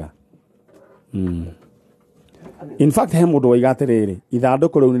ti wega. In fact he mũndũ oiga atĩrĩrĩ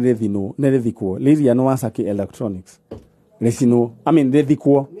ithandũkũ rĩu nĩ rĩthikwo Lydia nĩ wacaki electronics rĩcinwo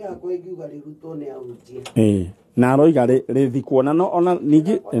rĩthikwo na aroiga rĩthikwo na ona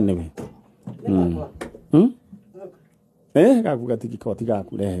ningĩ anyway gaku gatikikoti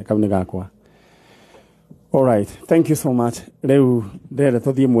gaku rehe kau nĩ gakwa. All right, thank you so much. Rĩu ndĩrenda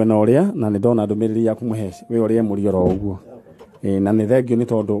tũthiĩ mwena ũrĩa na nĩ ndona ndũmĩrĩri yaku Mũheci wĩ ũrĩa mũriũ ro ũguo na nĩ thengio nĩ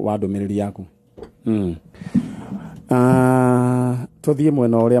tondũ wa ndũmĩrĩri yaku. Tũthiĩ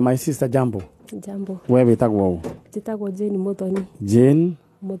mwena ũrĩa my sister Jambo. Jambo. We wĩtagwo ũ? Njĩtagwo Jane Muthoni. Jane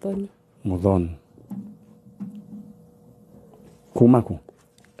Muthoni. Kuma kũ?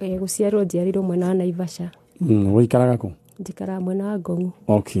 Gũciarwo njiarirwo mwena wa Naivasha. Wĩikaraga kũ? Njikaraga mwena wa Ngong'u.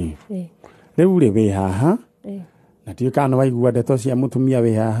 Okay. Rĩu rĩ wĩ haha na tiĩ kana waigua ndeto cia mũtumia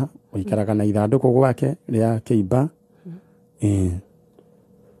wĩ haha wĩikaraga na ithandũkũ gwake rĩa kĩimba.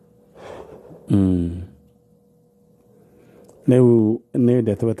 Rĩu nĩ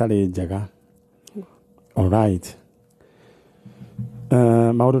ndeto ĩtarĩ njega. All right.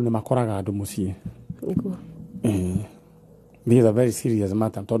 Maũndũ nĩ makoraga andũ mũciĩ. This is a very serious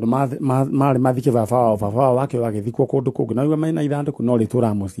matter tondũ marĩ mathike baba wake wagĩthikwo kũndũ kũngĩ na mena ithandũkũ no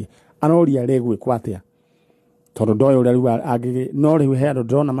rĩtũra mũciĩ anoria rĩgwĩkwo atĩa tondũ ndoĩ ũrĩa rĩu no rĩu he andũ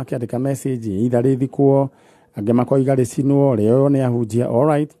ndĩrona makĩandĩka message either rĩthikwo angĩ makoiga rĩcinwo rĩoywo nĩ ahunjia. All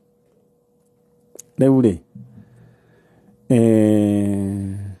right. Rĩu rĩ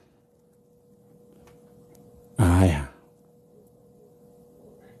aya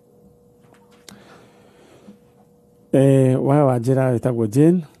wae wanjĩra wĩtagwo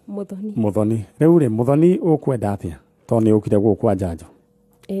Jane Muthoni. Rĩu rĩ Muthoni ũkwenda atĩa tondũ nĩ ũkire gũkwa Njanjo?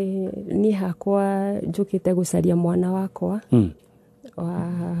 Niĩ hakwa njũkĩte gũcaria mwana wakwa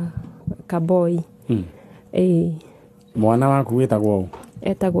wa kaboi. Mwana waku wĩtagwo ũ?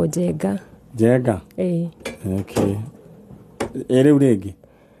 Etagwo Njenga. Okay. Rĩu rĩngĩ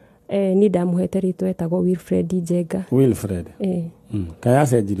niĩ ndamũhete rĩtwa etagwo Wilfred Njenga. Kaĩ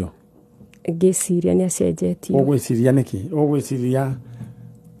acenjirio? Ngĩciria nĩ acenjetio. Ũgwĩciria nĩkĩ? Ũgwĩciria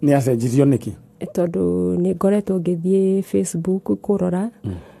nĩ acenjirio nĩkĩ? Tondũ nĩ ngoretwo ngĩthiĩ Facebook kũrora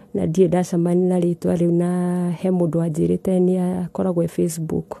na ndiĩ ndacemania na rĩtwa rĩu na he mũndũ wanjĩrĩte nĩ akoragwo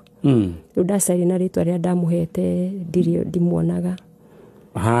Facebook. Rĩu ndacaria na rĩtwa rĩrĩa ndamũhete ndimuonaga.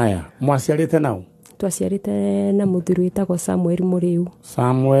 Haya mwaciarĩte naũ? Twaciarĩte na mũthuri wĩtagwo Samuel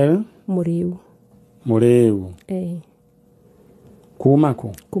Mũrĩu. Kuma kũ?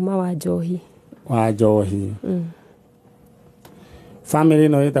 Kuma wa Njohi. Family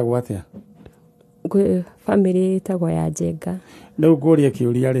ĩno ĩtagwo atĩa? Family ĩtagwo ya Njenga. Rĩu ngũrie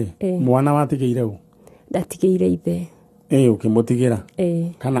kĩũria rĩ mwana watigĩire ũ? Ndatigĩire ithe. Ũkĩmũtigĩra?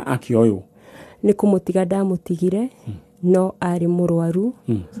 Kana akĩoywo? Nĩ kũmũtiga ndamũtigire no arĩ mũrwaru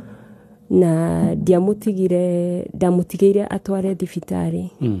na ndamũtigĩire atware thibitarĩ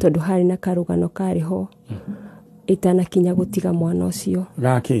tondũ harĩ na karũgano karĩho itanakinya gũtiga mwana ũcio.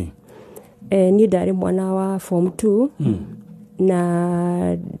 Gakĩ? Niĩ ndarĩ mwana wa form 2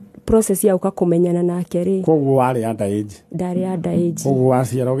 na process ya uka kumenyana nake rĩ. Koguo warĩ underage? Ndarĩ underage. Koguo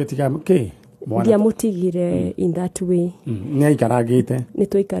waciara ũgĩtiga kĩ? Ndiamũtigire in that way. Nĩ aikarangĩte?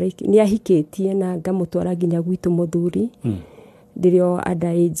 Nĩ ahikĩtie na ngamũtwara nginya gwitũ mũthuri ndĩrĩ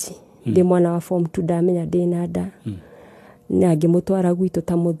underage. Ndĩ mwana wa form 2 ndamenya ndĩna nda na ngĩmũtwara gwitũ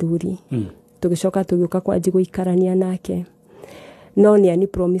ta mũthuri. Tũgĩcoka tũgĩũka kwanjia gũikarania nake no nĩ ani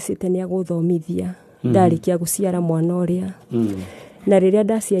promisete nĩ agũthomithia ndarĩkia gũciara mwana ũrĩa. Na rĩrĩa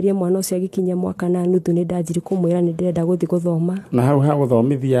ndaciaria mwana ũcio agĩkinya mwaka na nuthu nĩ ndanjiri kũmwĩra nĩ ndĩrenda gũthiĩ gũthoma. Na hau ha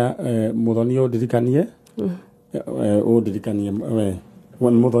gũthomithia Muthoni ũndirikanie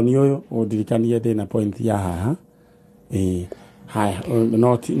Muthoni ũyũ ũndirikanie ndĩna point ya haha. Haya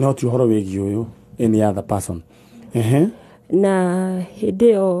no ti ũhoro wĩgiĩ ũyũ any other person. na hĩndĩ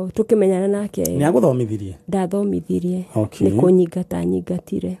ĩyo tũkĩmenyana nake nĩ agũthomithirie ndathomithirie Okay. nĩ kũnyingata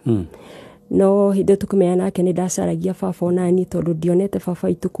nyingatire no hĩndĩ ĩyo tũkĩmenyana nake nĩ ndacaragia baba onani tondũ ndionete baba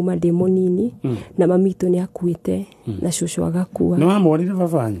itũ kuma ndĩ mũnini na mami itũ nĩ akuĩte na cũcũ agakua. nĩ wamwonire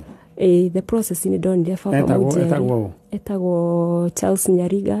baba wanyu? The process nĩ ndonire baba mũnjiari etagwo Charles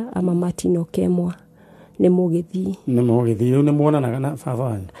Nyariga ama Martin Okemwa nĩ mũgĩthii rĩu nĩ muonanaga na baba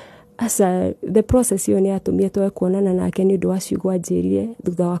wanyu? Asa the process yo nĩ yatũmire twae kuonana nake nĩ ũndũ wa ciugo anjĩrire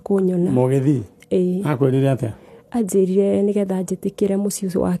thutha wa kũnyona. Mũgĩthii akwĩrire atĩa? Anjĩrire nĩgetha njĩtĩkĩre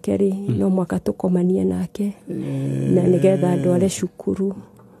mũciĩ wake rĩ no mwaka tũkomanie nake na nĩgetha ndware cukuru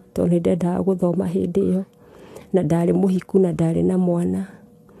tondũ nĩ ndendaga gũthoma hĩndĩ ĩyo na ndarĩ mũhiku na ndarĩ na mwana,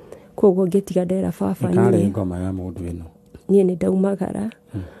 koguo ngĩtiga ndera baba nĩ ngoma ya mũndũ ĩno niĩ nĩ ndaumagara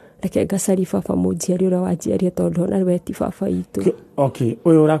reke ngacari baba mũnjiari ũrĩa wanjiaria tondũ ona we ti baba itũ. Okay,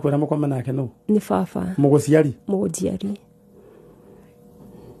 ũyũ ũrakwĩra mũkome nake nũ? Nĩ baba mũgũciari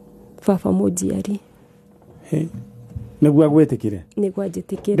baba mũnjiari nĩguo agwĩtĩkire? Nĩguo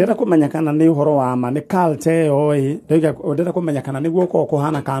anjĩtĩkire. Ndĩrenda kũmenya kana nĩ ũhoro wa ma nĩ culture ĩyo ndĩrenda kũmenya kana nĩguo ũkorwo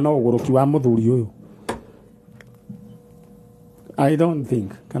kũhana kana ũgũrũki wa mũthuri ũyũ. I don't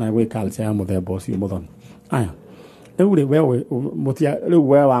think kana gwĩ culture ya mũthemba ũcio mũthoni. Aya rĩu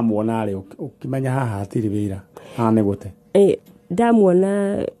we wamuona rĩ ũkĩmenya haha hatirĩ wĩra nĩ gũte?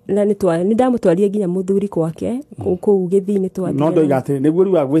 Ndamuona na nĩ ndamũtwarire nginya mũthuri kwake kũu Gĩthii nĩ twathire. No ndoiga atĩ nĩguo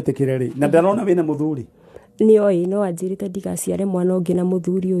rĩu agwĩtĩkĩre rĩ na ndarona wĩna mũthuri? Nĩoĩ no anjĩrĩte ndigaciare mwana ũngĩ na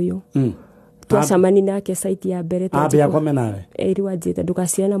mũthuri ũyũ. Twacamani nake site ya mbere ambia kome nawe? Rĩu anjĩte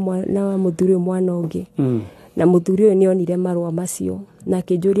ndũgaciare na mũthuri ũyũ mwana ũngĩ. Na mũthuri ũyũ nĩonire marũa macio na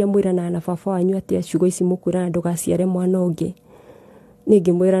akĩnjũria mwĩrana na baba wanyu atĩ ciugo ici mũkwĩrana ndũgaciare mwana ũngĩ.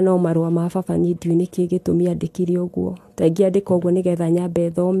 Ningĩ mwĩra no marũa ma baba niĩ ndiũĩ nĩkĩ gĩtũmi andĩkire ũguo. Ta ingĩandĩka ũguo nĩgetha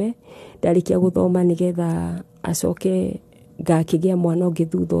nyambe thome, ndarĩkia gũthoma nĩgetha acoke ngakĩgĩa mwana ũngĩ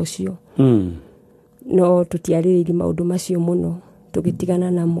thutha ũcio. No tũtiarĩrĩirie maũndũ macio mũno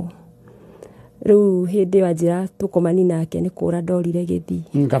tũgĩtigana namo. Rĩu hĩndĩ ĩyo anjĩra tũkomani nake nĩ kũũra ndorire Gĩthii.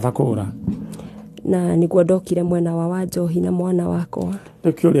 Ngaba kũũra na nĩguo ndokire mwena wa Wanjohi na mwana wakwa.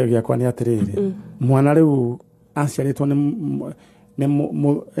 Rĩu kĩũria gĩakwa nĩ atĩrĩrĩ, mwana rĩu aciarĩtwo nĩ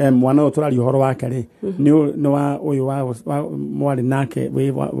mwana ũyũ tũraria ũhoro wake rĩ nĩ wa ũyũ wa mwarĩ nake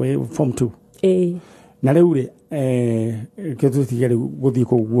wĩ form 2? Na rĩu rĩ kĩtũtige rĩu gũthiĩ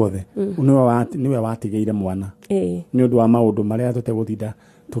kũu guothe nĩwe watigĩire mwana nĩ ũndũ wa maũndũ marĩa tũtegũtinda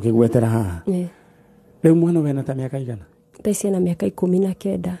tũkĩgwetera haha. Rĩu mwana wena ta mĩaka igana? Taici na mĩaka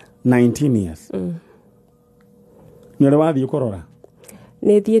 19. 19 years. Nĩ ũrĩ wathiĩ kũrora?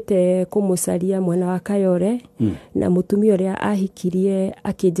 Nĩ thiĩte kũmũcaria mwena wa Kayore na mũtumia ũrĩa ahikirie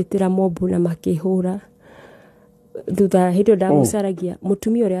akĩnjĩtĩra mombu na makĩhũra. Thutha hĩndĩ ndamũcaragia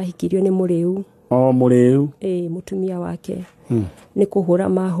mũtumia ũrĩa ahikirio nĩ mũrĩu. Mũrĩu? Mũtumia wake nĩ kũhũra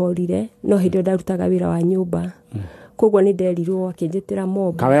mahorire no hĩndĩ ndarutaga wĩra wa nyũmba. Koguo nĩ nderirwo akĩnjĩtĩra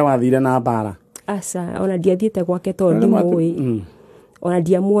mombu. Kawe wathire na mbara? Aca ona ndiathiĩte gwake tondũ ndimũĩ ona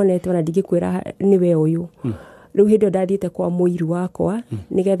ndiamuonete ona ndingĩkwĩra nĩwe ũyũ. Rĩu hĩndĩ ndathiĩte kwa mũiru wakwa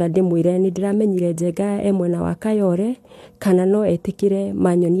nĩgetha ndĩmwĩre nĩ ndĩramenyire Njenga mwena wa Kayore kana no etĩkĩre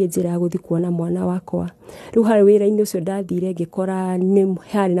manyonie njĩra ya gũthiĩ kuona mwana wakwa. Rĩu harĩ wĩra-inĩ ũcio ndathire ngĩkora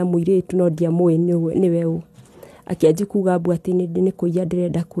harĩ na mũirĩtu no ndiamũĩ nĩwe ũ. Akĩanjia kuuga mbu atĩ nĩ kũiya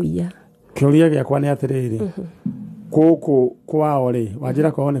ndĩrenda kũiya. Kĩũria gĩakwa nĩ atĩrĩrĩ, gũkũ kwao rĩ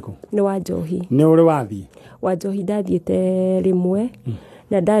wanjĩra kwao nĩkũ? Nĩ Wanjohi. Nĩ ũrĩ wathiĩ? Wanjohi ndathiĩte rĩmwe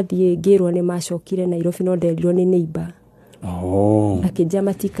na ndathiĩ ngĩrwo nĩ macokire Nairobi no nderirwo nĩ neighbor. Akĩnjia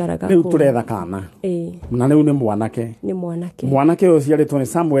matikaraga kũu. Rĩu tũretha kana. Na rĩu nĩ mwanake. Nĩ mwanake. Mwanake ũyũ ciarĩtwo nĩ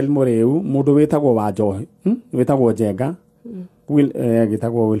Samuel Mũrĩu, mũndũ wĩtagwo Wanjohi, wĩtagwo Njenga,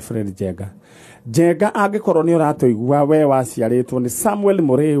 gĩtagwo Wilfred Njenga. Njenga angĩkorwo nĩ ũratũigua we waciarĩtwo nĩ Samuel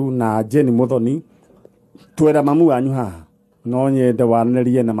Mũrĩu na Jane Muthoni, twĩra mamu wanyu haha no nyende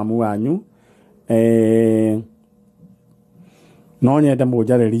wanĩrie na mamu wanyu. No nyende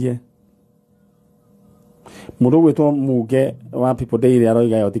mũnjarĩrie mũndũ gwĩtwo muge wa People Daily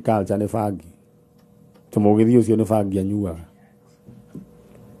aroiga yo ti culture nĩ bangi tũmũgĩthi ũcio nĩ bangi anyuaga.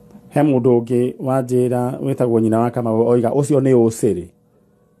 He mũndũ ũngĩ wanjĩra wĩtagwo nyina wa Kamau oiga ũcio nĩ ũcĩrĩ.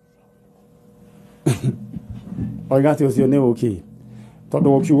 Oiga atĩ ũcio nĩ ũkĩ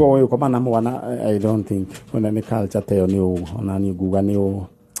tondũ ũkiuga ũyũ koma na mwana. I don't think ona nĩ culture teyo nĩ ũũ ona niĩ nguga nĩ ũũ.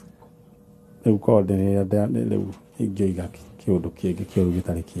 Rĩu koordinate rĩu ingĩoiga kĩũndũ kĩngĩ kĩũru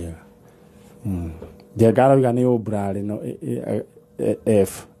gĩtarĩ kĩega. Njenga aroiga nĩ ũmburarĩ no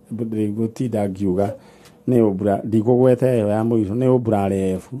F gũtinda ngiuga nĩ ũmbura ndigũgwete ĩyo ya mũico nĩ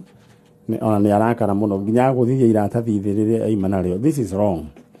ũmburarĩ F ona nĩ arakara mũno nginya gũthithia iratathi thĩ rĩrĩa aima narĩo. This is wrong.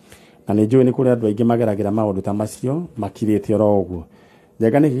 na nä njå nä kå rä andå aingä mageragä ra maå ndå ta macio makirä te oro å guo.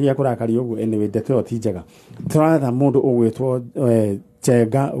 Njenga nä gä gä a kå rakari å guo anyway ndeto ä yo ti njega. Tå ratha må ndå å gwä two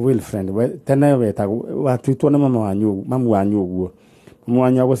Njenga Wilfred tene wetagwo watuitwo nä mamu wanyu å guo. Mamu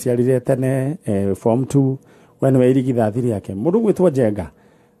wanyu agå ciarire tene form 2 we nä we irigithathi rä ake. Må ndå å gwä two Njenga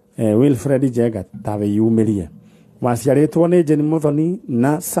Wilfred Njenga tawe yumä rie waciarä two nä Jeni Muthoni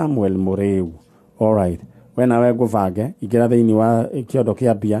na Samuel Murĩu. Alright, we nawe ngå bange ingä ra thä inä wa kä ondo kä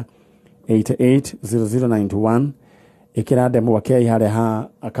a mbia 880091 ä kä ra ndemwa kä harä ha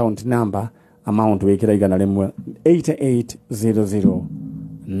account number amount wä kä ra igana rä mwe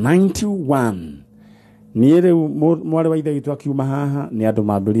 880091. niä rä u mwarä wa ithe witå akiuma haha nä andå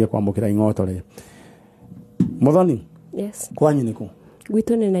mambä rie kwamå kä ra ing'otore. Muthoni, Yes. kwanyu nä kå?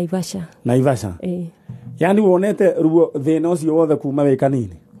 Gwitå nä Naivasha. Naivasha. Yani wonete ruo thina ucio wothe kuma wä kanini?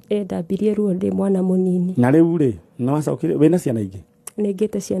 Ndambirie ruo ndä mwana må nini. Na rä u rä nä wacokire wä na ciana ingä? Nä ngä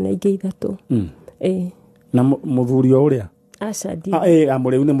te ciana ingä ithatå. Na må thuri o å rä a? Aca amå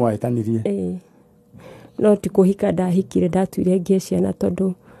rä u nä mwahätanirie? No ti kå hika ndahikire ndatuire ngä ciana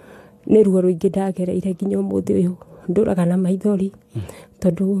tondå nä ruo rå ingä ndagereire nginya å må thä å yå ndå raga na maithori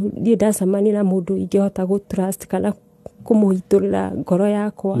tondå ndiä ndacemania na må ndå ingä hota gå trust kana kå må hitå rä ra ngoro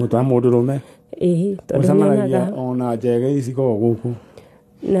yakwa. Må twa må ndå rå me tondå ona njege icikorwo gå kå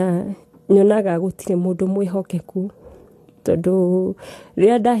na nyonaga gå tirä må ndå mwä hokeku tondå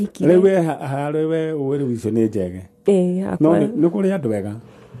rä a ndahikire rä u harä we å rä u icio nä njege no nä kå rä andå ega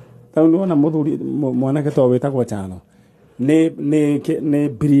tau nä wona må thuri mwanake to wä tagwo Chano nä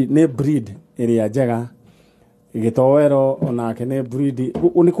breed ä rä a njega gĩtowero onake nä breed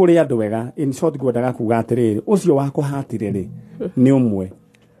nä kå rä andå wega in short ngwendaga kuga atä rä rä å cio wakå hatire rä nä å mwe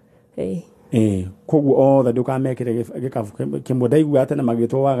koguo othe ndå kamekä re gä kabå kä mwe ndaigua tene magä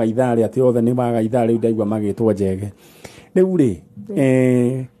two waga itharä atä othe nä waga itharä rä u ndaigua magä two Njege rä u rä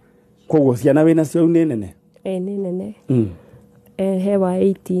koguo ciana wä nacio nä nene nä nene he wa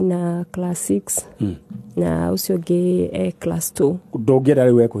 8 na class 6 na ucio ngä class 2 ndå ngä enda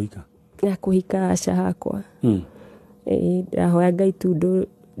rä u ekå hika na kå hika aca hakwa ndahoya Ngai tu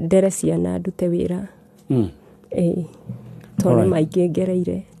ndere ciana ndute wä ra tondå maingä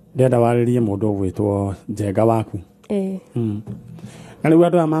ngereire ndenda warä rie må ndå å gwä two Njenga waku na rä u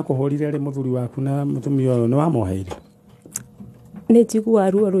andå aya makå hå rire rä må thuri waku na må tumia å yå nä wamoheire nä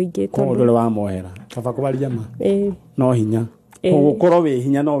njiguaga ruo rå ingä tondå ndå rä wamohera kaba kå baria ma no hinya gå korwo wä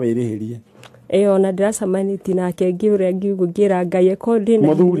hinya no wä rä hä rie ona ndä racamanä nake ngä å rä a ngä ra Ngai eko ndä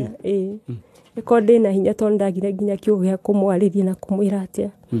na hinya eko ndä na hinya tondå ndagire nginya kä å gä a kå mwarä ria na kå mwä ra atä a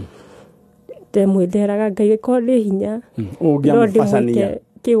ndemwä nderaga Ngai eko ndä hinya no ndä mwä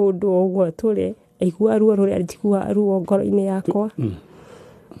kä å ndå å guo tå rä aigua ruo rå rä a njiguaga ruo ngoro-inä yakwa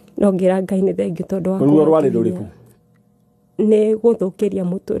no ngä ra Ngai nä thengio tondå ruo rwarä rå rä kå nä gå thå kä ria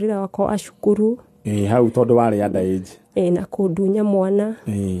må tå rä re wakwa wa cukuru hau tondå warä underage na kå ndunya mwana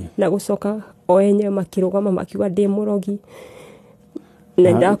na gå coka o enye makä rå gama makiuga ndä må rogi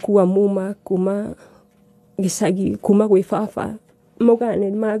na ndakua muma kuma gicagi kuma gwä baba maugaga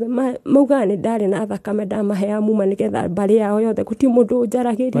nä ndarä na thakame ndamahea muma nä getha mbarä yao yothe gå ti må ndå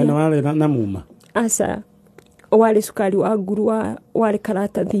njaragä ria warä na muma aca warä cukari wa nguru warä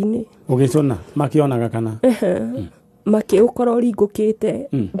karatathi-inä å gä cåna makä onaga kana makä å korwo ringå kä te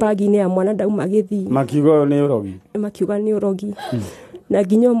mbagi-inä ya mwana ndauma gä thii makiuga nä å rogi makiuga nä å rogi na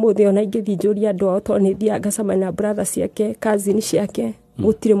nginya å må thä ona ingä thi njå ria andå ao tondå nä thiaga ngacamania na brother ciake cousin ciake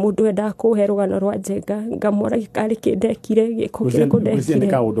gå tirä må ndå endaga kå he rå gano rwa Njenga ngamwora gä karä kä ndekire gä kå kä rä kå ndekire nä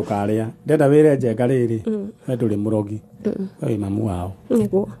kaå ndå karä a ndenda wä re Njenga rä rä we ndå rä må rogi ä mamu wao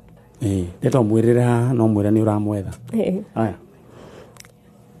niguo ndenda å mwä rä re haha no mwä re nä å ramwetha aya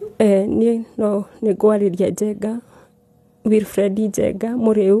niä no nä ngwarä ria Njenga Wilfred Njenga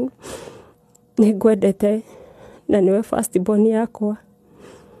må rä u nä ngwendete na nä we first born yakwa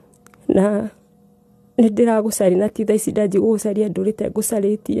na nä ndä ragå cari na ti thaa ici ndanji gå gå caria ndå rä te ngå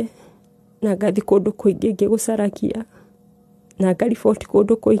carä tie na ngathi kå ndå kå ingä ngä gå caragia na ngariboti kå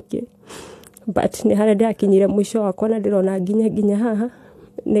ndå kå ingä but nä harä ndä akinyire må ico wakwa na ndä rona nginya haha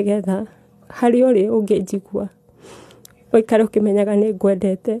nä getha harä å rä å ngä njigua å ikare å kä menyaga nä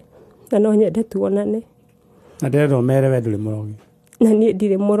ngwendete na no nyende tuonane na ndärenda å mere we ndå rä må rogi na niä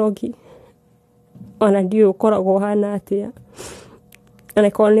ndirä må rogi ona ndiå å koragwo hana atä a na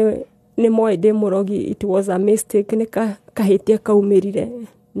nä korwo nä moä ndä må rogi it was a mistake nä kahä tia kaumä rire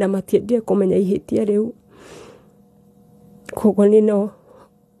na matiendire kå menya ihä tia rä u koguo nä no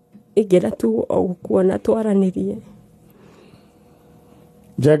ingä enda tu o gå kuona twaranä rie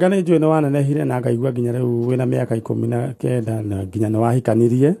Njenga nä njå nä wanenehire na ngaigua nginya rä u wä na mä aka 19 na nginya nä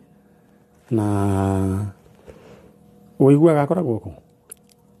wahikanirie na å iguaga akoragwo kå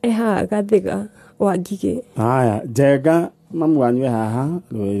Eha Gathiga wa Ngigĩ. Haya, Njenga mamu wanyu haha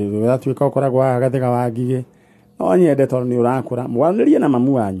rwatuĩka ũkoragwo haha Gathiga wa Ngigĩ. No nyende tondũ nĩ ũrakũra mwaranĩrie na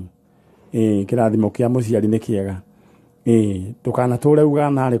mamu wanyu. Kĩrathimo kĩa mũciari nĩ kĩega. Ndũkanatũre uga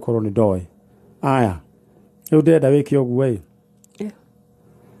narĩ korwo nĩ ndoĩ. Aya, rĩu ndĩrenda wĩke ũguo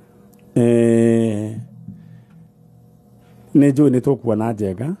nĩ njũĩ nĩ tũkuona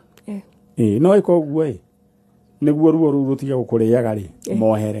Njenga. No ĩka ũguo nĩguo ruo rũu rũtige gũkũrĩaga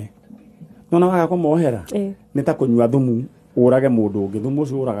mohere. Nona waga kũmohera nĩ ta kũnyua thumu ũrage mũndũ ũngĩ, thumu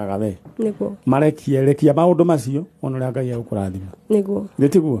ũcio ũragaga we. Nĩguo. Rekia maũndũ macio ona ũrĩa Ngai agũkũrathima. Nĩguo.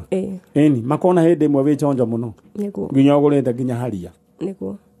 Nĩtiguo? Ĩni makona hĩndĩ ĩmwe wĩ chonjo mũno. Nĩguo. Nginya ũgũrĩte nginya haria.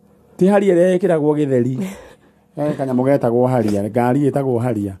 Nĩguo. Ti haria ĩrĩa ĩkĩragwo gĩtheri. Kanyamũ getagwo haria, ngari ĩtagwo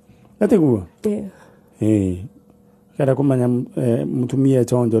haria. Nĩtiguo? Kenda kũmenya mũtumia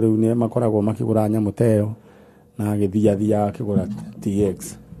chonjo rĩu nĩ makoragwo makĩgũra nyamũ ta ĩyo na agĩthiathia akĩgũra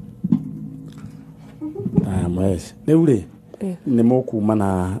TX. Mweshi. Rĩu rĩ nĩ mũkuma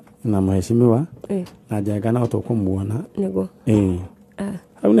na mheshimiwa na Njenga no tũkũmuona. Nĩguo.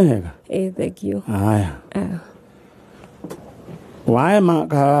 Hau nĩ hega. Thank you. Haya. Waema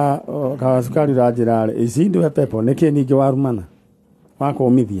ka sukari ranjĩra rĩ ici ndũhe pepo nĩkĩ ningĩ warumana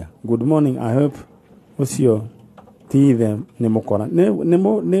wakũmithia. Good morning, I hope ũcio ti ithe nĩ mũkora nĩ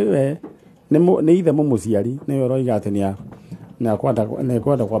ithe mũmũciari nĩwe ũroiga atĩ nĩ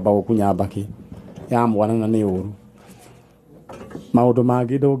kwenda kwamba gũkunya mbaki ya mwana na nĩ ũru maũndũ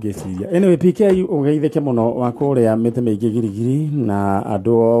mangĩ ndũngĩciria. Anyway, PK ũgeithĩke mũno wa kũrĩa mĩtĩ mĩingĩ girigiri na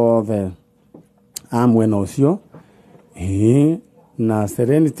andũ othe a mwena ũcio na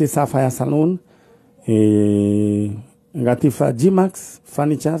Serenity Sapphire Salon, Gatifa Gmax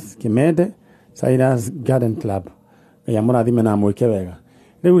Furnitures Kimende, Cyrus Garden Club ya mũrathime na mwĩke wega.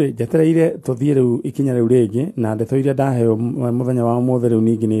 Rĩu rĩ njetereire tũthiĩ rĩu ikinya rĩu rĩngĩ na ndeto iria ndaheo mũthenya wa ũmũthĩ rĩu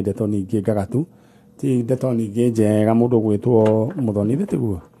ningĩ nĩ ndeto ningĩ ngagatu ti ndeto ningĩ njega mũndũ gwĩtwo Mũthoni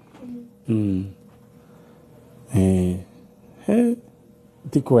tiguo.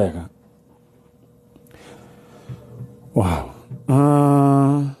 Ti kwega. Wow.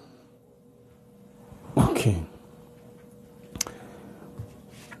 Okay.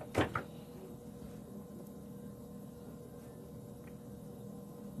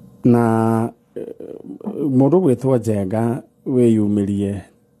 Na mũndũ gwĩtwo Njenga wĩyumĩrie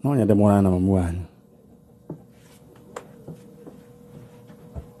no nyende mwarana na mamu wanyu.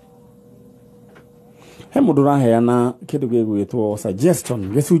 He mũndũ ũraheana kĩndũ gĩgwĩtwo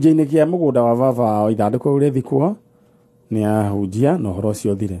suggestion gĩcunjĩ-inĩ kĩa mũgũnda wa baba wao ithandũkũ rĩu rĩthikwo nĩ ahunjia na ũhoro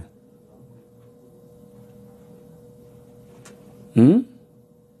ũcio ũthire.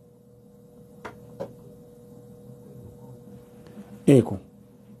 Eko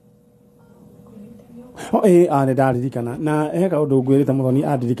nĩ ndaririkana na he kaũndũ ngwĩrĩte Mũthoni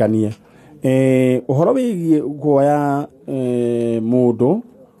andirikanie ũhoro wĩgiĩ kuoya mũndũ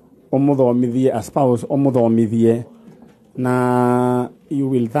ũmũthomithie a spouse ũmũthomithie na you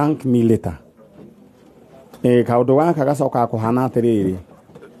will thank me later. Kaũndũ gaka gacoka kũhana atĩrĩrĩ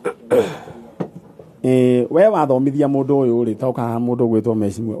we wathomithia mũndũ ũyũ rĩ toka mũndũ gwĩtwo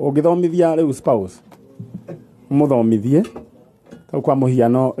mecimwe ũngĩthomithia rĩu spouse ũmũthomithie tau kwa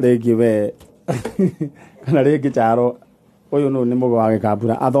mũhiano rĩngĩ we kana rĩngĩ charo ũyũ nĩ mũgũ wa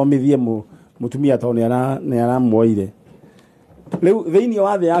gĩkambura athomithie mũtumia tondũ nĩ aramuoire rĩu thĩinĩ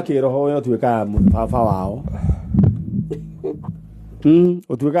wa thĩ ya kĩroho we ũtuĩkaga baba wao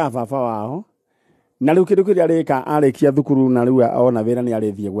ũtuĩkaga baba wao na rĩu kĩndũ kĩrĩa rĩka arĩkia thukuru na rĩu ona wĩra nĩ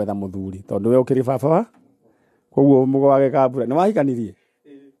arĩthiĩ gwetha mũthuri tondũ we ũkĩrĩ baba wa koguo mũgũ wa gĩkambura nĩ wahikanirie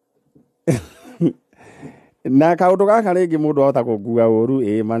na kaũndũ gaka rĩngĩ mũndũ ahota kũngua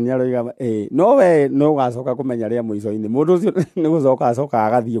ũru maniaroiga no we no ũgacoka kũmenya rĩa mũico-inĩ mũndũ ũcio nĩ gũcoka acoka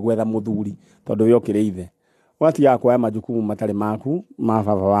agathiĩ gwetha mũthuri tondũ we ũkĩrĩ ithe watiga kuoya majukumu matarĩ maku ma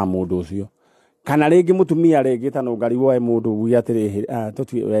baba wa mũndũ ũcio kana rĩngĩ mũtumia rĩngĩ ta nũngari woe mũndũ uge atĩrĩ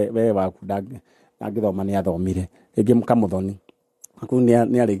tũtue we waku ndangĩthoma nĩ athomire rĩngĩ Mũthoni kũu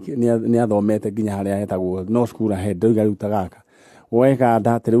nĩ athomete nginya harĩa hetagwo no school ahead ndoiga rĩu ta gaka woe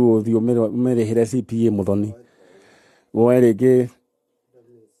kanda atĩ rĩu ũthiĩ ũmĩrĩhĩre CPA Mũthoni woe rĩngĩ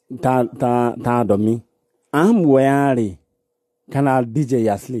ta ndomi amuoya rĩ kana DJ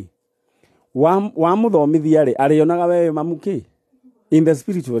Ashley wa mũthomithia rĩ arĩonaga wewe mamu kĩ in the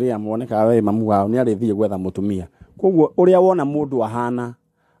spiritual realm wonekaga wewe mamu wao nĩ arĩthiĩ gwetha mũtumia koguo ũrĩa wona mũndũ ahana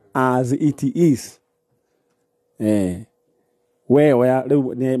as it is we oya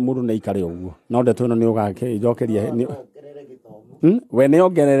rĩu nĩ mũndũ nĩ aikare ũguo no ndeto ĩno nĩ ũgakĩjokeria we nĩ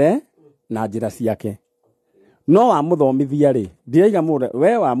ongerere na njĩra ciake no wa muthomithia ri ndiraiga muda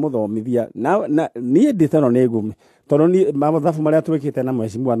we wa muthomithia na nie nditano ne ngumi tono ni mathabu maria twikite na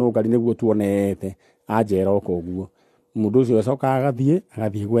mheshimiwa Nũngari niguo tuonete anjera okoguo mundu ucio acoka agathie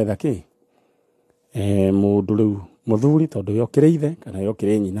gwetha ki mundu riu muthuri tondu yokire ithe kana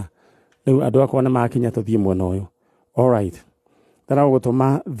yokire nyina riu andu akwa na makinya tuthie mwena uyu. Alright, tara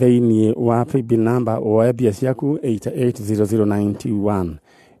gutuma theinie wa paybill number o mbia ciaku 880091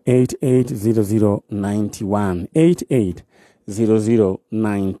 880091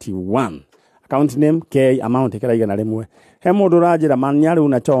 880091 account name K amount ikiraiga na rimwe he mundu ranjira maniaru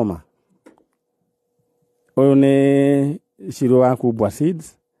na choma uyu ni Shiro wa kubwa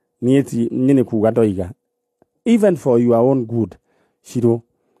seeds nieti nyine kuga ndoiga even for your own good Shiro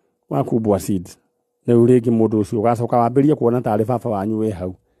wa kubwa seeds na uringi mundu ucio ugacoka wambirie kuona tari baba wanyu we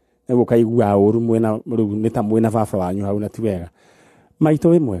hau niguo kaigua uru mwena riu ni ta mwena baba wanyu hau na ti wega maito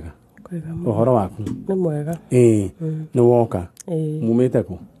we mwega uhoro waku ni mwega ni woka mumite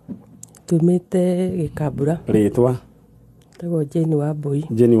ku tumite Gikambura ritwa tego Jeni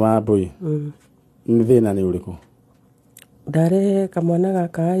wa Mbui ni thina ni uriku ndare kamwana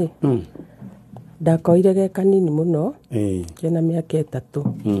gaka ndakoire ge kanini muno kena miaka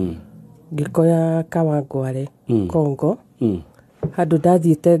 3 ngikoya Kawangware Kongo handu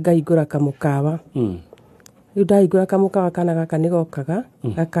ndathiite ngaigura kamukawa riu ndaigura kamukawa kana gaka nigokaga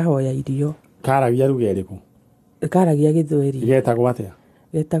gakahoya irio karagia ruga iriku karagia Githweri getagwo atia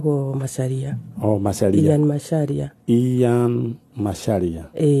getagwo Macharia Macharia Ian Macharia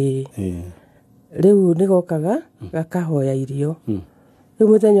riu nigokaga gakahoya irio riu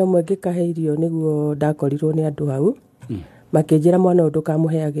muthenya umwe ngikahe irio niguo ndakorirwo ni andu hau makinjira mwana undu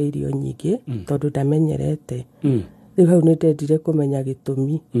kamuheage irio nyingi tondu ndamenyerete riu hau ni ndendire kumenya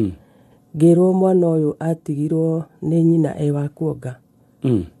gitumi ngirwo mwana uyu atigirwo ni nyina wa kuonga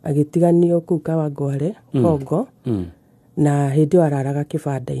agitiganio kuu Kawangware Kongo na hindi araraga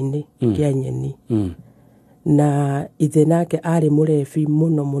kibanda-ini kia nyeni na ithe nake ari murebi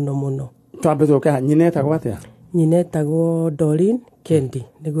muno twambe tuke nyina etagwo atia nyina etagwo Doreen Kendi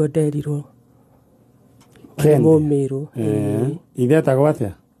niguo nderirwo Kendi Mumiru ithe etagwo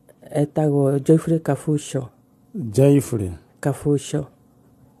atia etagwo Joyfrey Kafusho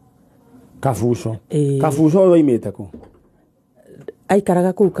Kafusho oimite ku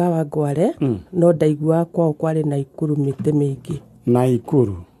aikaraga kuu Kawangware no ndaigua kwao kwari Naikuru mite mingi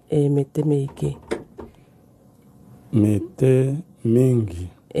mite mingi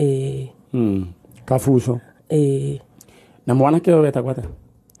Kafusho na mwanake uyu etagwo atia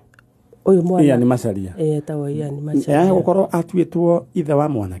uyu mwana Ian Macharia etagwo Ian Macharia gukorwo atuitwo ithe wa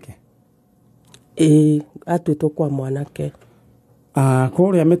mwanake atuitwo kwa mwanake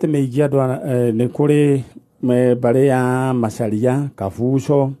kuria mite mingi andu ni kuri mbari ya Macharia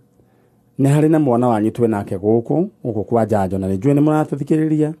Kafusho ni hari na mwana wanyu twe nake guku kwa Njanjo na njue ni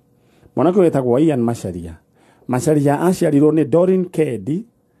muratuthikiriria mwanake wetagwo Ian Macharia aciarirwo ni Doreen Kendi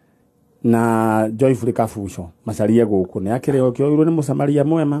na Joyfrey Kafusho Macharia guku ni akireo kioirwo ni musamaria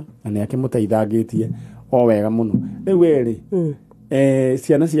mwema na ni akimuteithagitie o wega muno riu eri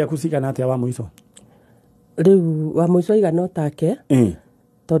ciana ciaku cigana atia wa muico riu wa muico igana take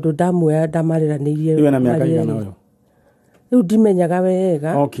tondu ndamuoya ndamareranirie riu na miaka igana uyu riu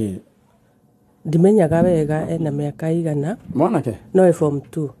ndimenyaga wega ena miaka igana mwanake no form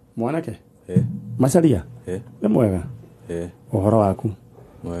 2 mwanake Macharia ni mwega uhoro waku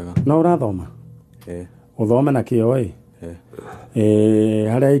mwega no urathoma uthome na kio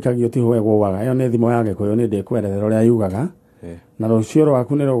haria ikagio ti hwego waga yo ni thimo yake koyo ni ndikwerethera uria yugaga na rucio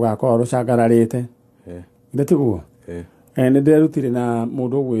rwaku ni rugakorwo rucangararite ndetiguo ni nderutire na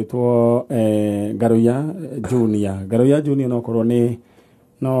mundu gwitwo Ngaruya Junior no korwo ni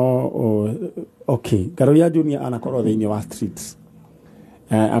Ngaruya Junior anakorwo thiini wa streets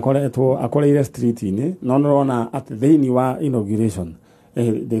akoreire street-ini no nirona at thiini wa inauguration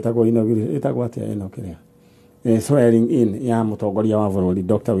itagwo atia swearing in ya mutongoria wa bururi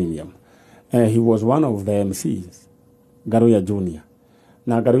Dr. William he was one of the MCs Ngaruya Junior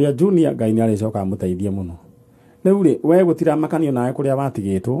na Ngaruya Junior Ngai ni aricoka muteithie muno riu ri we gutira makanio nae kuria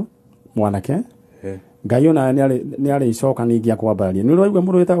watigitwo mwanake Ngai ona ni aricoka ningi akwambaria ni uraigua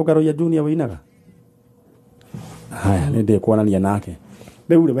mundu wetagwo Ngaruya Junior winaga haya ni ndikuonania nake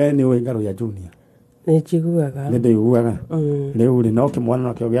riu ri we ni we Ngaruya Junior njiguaga ni ndiguaga riu ri no kimwana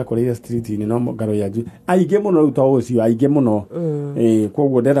nakio gia kuria street-ini no Ngaruya Junior aige muno riu to ucio aige muno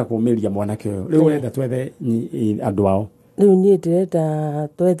koguo ndenda kumiria mwanake uyu riu urenda twethe andu ao riu nie ndirenda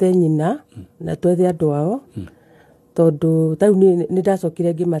twethe nyina na twethe andu ao tondu tau ni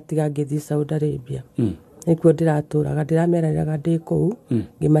ndacokire ngimatiga ngithi Saudi Arabia nikuo ndiraturaga ndiramereraga ndi kuu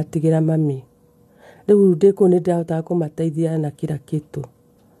ngimatigira mami Riu ndiko ni ndahota kumateithia na kila kitu.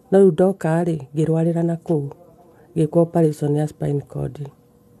 Na riu ndoka ri ngirwarira na kuu. Giko operation ya spine cord.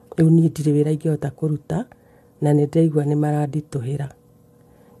 Riu ni ndire wira ingihota kuruta na ni ndaigua ni marandituhira.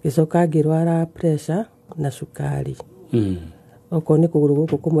 Gicoka ngirwara pressure na sukari. Oko ni kuguru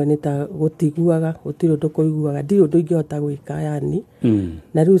guku kumwe ni ta gutiguaga gutiro ndukuiguaga ndio ndu ingihota gwika yani.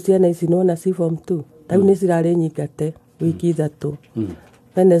 Na riu ciana ici nona ci form 2 tau ni cirari nyingate wiki ithatu.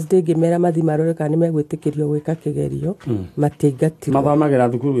 Wednesday ngimera mathi marore kana megwitikirio gwika kigerio matingati. Mathomagira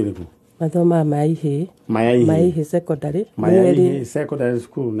thukuru iriku? Mathoma Maihi secondary. Maihi secondary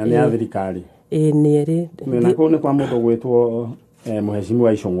school na ni ya thirikari. Ni eri. Na kune kwa mundu gwitwo Mheshimiwa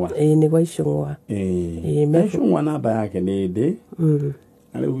wa Icung'wa. Ni wa Icung'wa. Icung'wa namba yake ni ndi.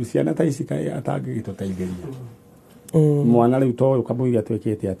 Na riu ciana ta ici kai atangigituteithiria. Mwana riu to ukamuiga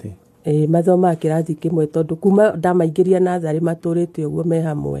atwekete ati. Mathoma kirathi kimwe tondu kuma ndamaingiria nathari maturite uguo me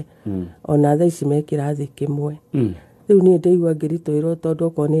hamwe. Ona tha ici me kirathi kimwe. Riu ni ndaigua ngirituirwo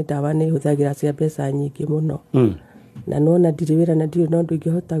tondu ko ni ndawa ni huthagira cia mbeca nyingi muno. Na nona ndire wira na ndire no ndu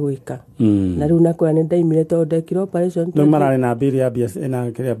ingihota gwika. Na riu nakora ni ndaimire tondu ndekira operation. No marari na mbiri ya biasa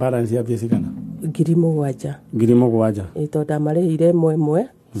na kiria balance ya biasa kana. 7,000. Tondu amarihire mwe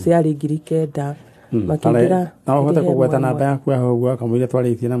ciari 9,000. Makingira na uhota kugweta namba yaku ahogwa kamwire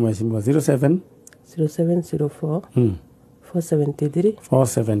twaritie na Mheshimiwa 0704 473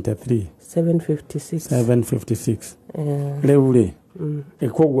 756 riu ri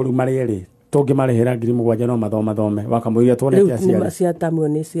ikoguo ru marieri tongi marihira 7,000 no mathome wakamwire twonete aciari riu cia tamwe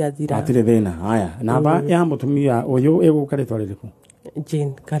ni ciathira atire thina haya namba ya mutumia uyu igukarĩtwo rĩrĩkũ?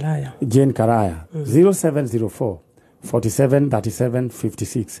 Jane Karaya 0704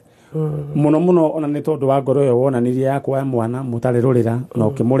 473756 muno ona ni tondu wa ngoro yo wonanirie yakwa ya mwana mutarirurira na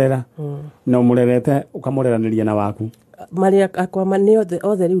ukimurera na umurerete ukamureraniria na waku mari akwa mani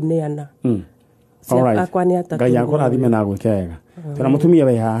othe riu ni ana akwa ni atatu ngai akurathime na gwikega tena mutumia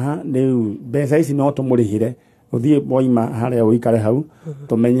we haha riu mbeca ici no tumurihire uthie boima haria uikare hau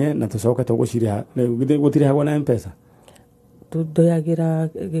tumenye na tucoke tuguciriha gutirihagwo na M-Pesa ndoyagira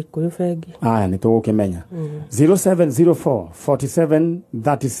gikuyu bengi aya ni tugukimenya 0704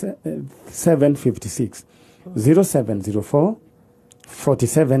 473756 0704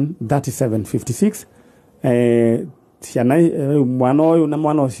 473756 ciana mwana uyu na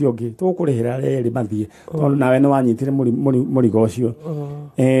mwana ucio ungi tukurihira riri mathie tondu nawe ni wanyitire murigo ucio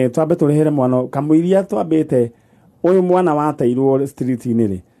twambe turihire mwana kamuiria twambite uyu mwana wateirwo street-ini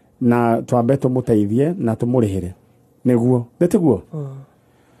ri na twambe tumuteithie na tumurihire niguo ndetiguo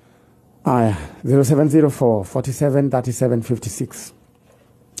aya 0704 473756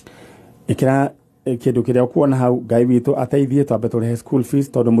 ikira kindu kiria kuona hau ngai witu ateithie twambe turihe school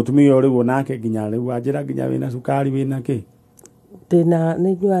fees tondu mutumia uriu nake nginya riu anjira nginya wina sukari wina ki ndina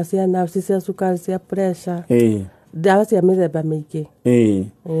ni nyua ciana cia sukari cia pressure ndawa cia mithemba mingi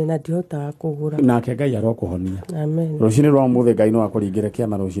na ndihotaga kugura nake ngai arokuhonia amen rucini rwa muthe ngai no akuringire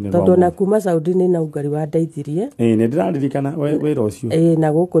kiama rucini rwa tondu na kuma Saudi ni na ugari wa ndeithirie ni ndiraririkana wira ucio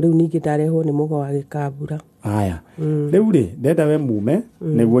na guku riu ningi ndarehwo ni mugo wa gikabura aya riu ri ndenda we mume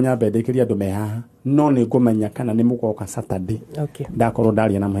niguo nyambe ndikiria andu me haha no ni ngumenya kana ni mugoka Saturday ndakorwo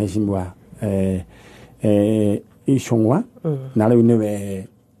ndaria na Mheshimiwa Icung'wa na riu niwe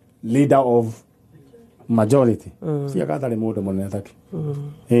leader of majority cia gathari mundu munene thaki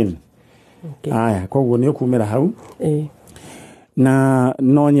aya koguo ni ukumira hau na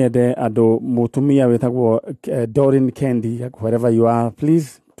no nyende andu mutumia wetagwo Doreen Kendi wherever you are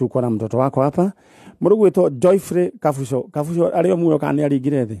please tuko na mtoto wako hapa murugu wetwo Joyfrey Kafuco ario muyo kana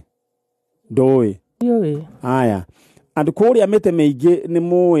aringire thi ndoi aya andu kuria mite mingi ni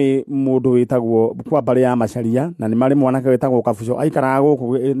muwi mundu wetagwo kwa bari ya macharia na ni mari mwanake wetagwo Kafuco aikara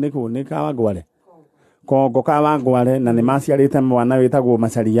guku ni Kawangware kongo Kawangware na ni maciarite mwana wetagwo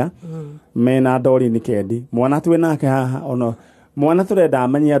macharia mena Doreen Kendi mwana twe nake haha ono mwana turenda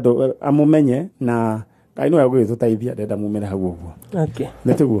amenye andu amumenye na ngai no agwituteithia ndenda mumire hau uguo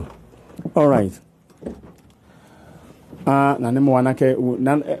ndetiguo all right na ni mwanake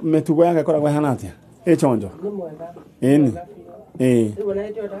na metugo yake koragwo hana atia chonjo ni mwega riu na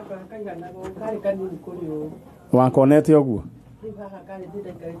ndio ndaka kaigana go kari kanini kuri u wakonete uguo riu haha kari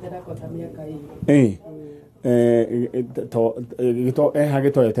ndindakarite nako ta miaka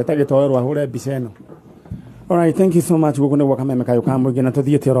hagitoete tagitoerwo ahure mbica ino. Alright, thank you so much gukune gwa kameme kayo kamwe na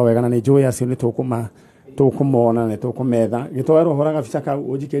tuthiete oro wega na ni joy acio ni tukumona ni tukumetha gitoerwo hora gabica ka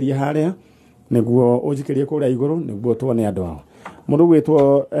ujikirie haria niguo ujikirie kuria iguru niguo tuone andu ao mundu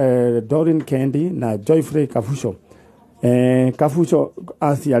gwitwo Doreen Kendi na Joyfrey Kafuco Kafuco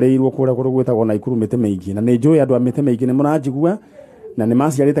aciareirwo kuria gwitagwo na ikuru mite mingi na ni joy andu a mite mingi ni muranjigua na nä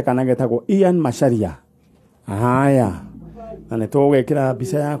maciarä kana getagwo Ian Macharia. Haya, na nä tågwäkä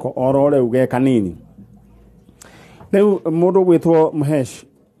mbica yako oro rä u ge kanini. Rä u må ndå gwä two Muhesh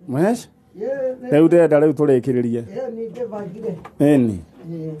rä u ndärenda rä u tå rä kä rä rie ĩni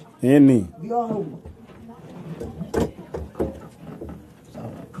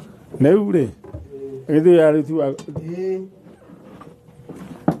rä u rä gä thä yarä tua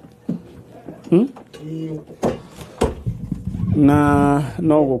na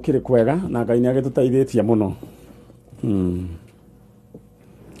no gå kä rä kwega na Ngai nä agä tå teithä tie må no.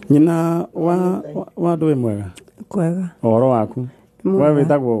 Nyina wa ndå ä mwega kwega horo waku we wä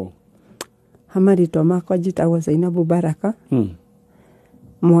tagwo hamarito makwa njitagwo Zainabu Baraka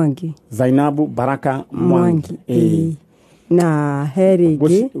Mwangi. Zainabu Baraka Mwangi. Na he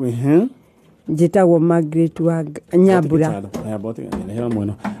rĩngĩ njĩtagwo Margaret wa Nyambura.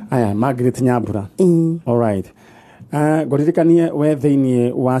 Aya Margaret Nyambura. All right. Ngũririkanie we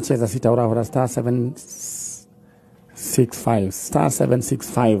thĩinĩ wa cheza sita ũrahũra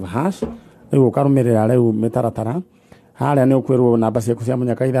 *765 hash rĩu ũkarũmĩrĩra rĩu mĩtaratara harĩa nĩ ũkwĩrwo namba ciaku cia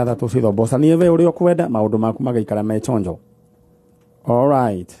mũnyaka 6 cithobocanie we ũrĩa ũkwenda maũndũ maku magaikara me chonjo. All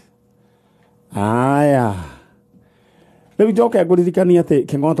right. Aya. Rĩu njoke ngũririkanie atĩ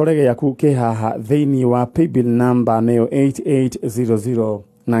kĩng'otore gĩaku kĩ haha thĩinĩ wa paybill number nĩyo 880091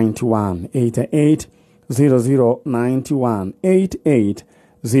 880091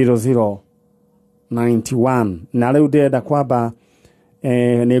 na rĩu ndĩrenda kwamba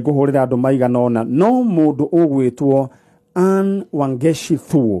nĩ ngũhũrĩra andũ maigana ũna no mũndũ ũgwĩtwo Ann Wangeshi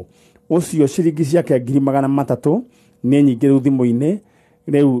Thuo ũcio ciringi ciake 300 nĩ nyingĩ rĩu thimũ-inĩ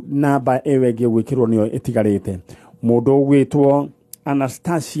rĩu namba ĩyo ĩngĩ gwĩkĩrwo nĩyo ĩtigarĩte. Mũndũ ũgwĩtwo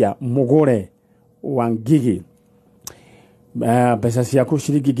Anastasia Mugore Wangigi mbeca ciaku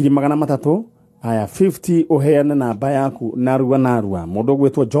ciringi 300. Aya 50 ũheane namba yaku narua. Mũndũ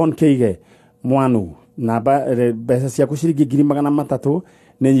ũgwĩtwo John Keige Mwanu namba mbeca ciaku ciringi 300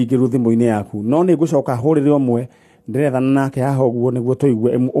 nĩ nyingĩ rĩu thimũ-inĩ yaku no nĩ ngũcoka hũrĩre ũmwe ndĩrethana nake haha ũguo nĩguo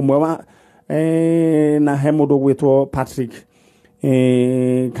tũigue ũmwe wa na he mũndũ ũgwĩtwo Patrick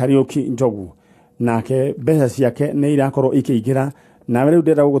Kariuki Njogu nake mbeca ciake nĩ irakorwo ikĩingĩra na rĩu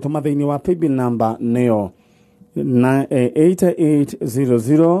ndĩrenda gũgũtũma thĩinĩ wa paybill number nĩyo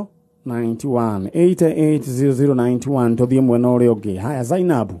 880091 880091 tũthiĩ mwena ũrĩa ũngĩ. Haya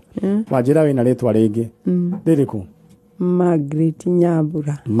Zainabu wanjĩra wĩna rĩtwa rĩngĩ rĩrĩkũ? Margaret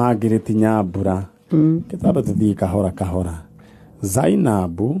Nyambura. Margaret Nyambura. Kĩtambe tũthiĩ kahora.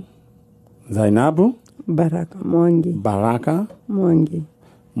 Zainabu Baraka Mwangi. Baraka Mwangi.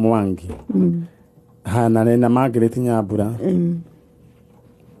 Haya na Margaret Nyambura.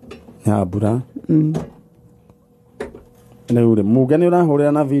 Nyambura. Rĩu rĩ muge nĩ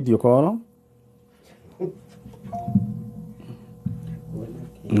ũrahũrĩra na video call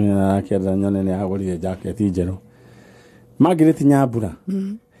kĩenda nyone nĩ agũrire jacket njerũ. Margaret Nyambura.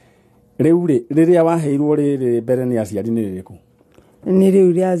 Rĩu rĩ rĩrĩa waheirwo rĩrĩ mbere nĩ aciari nĩ rĩrĩkũ? Nĩ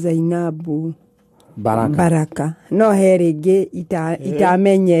rĩu rĩa Zainabu Baraka no he rĩngĩ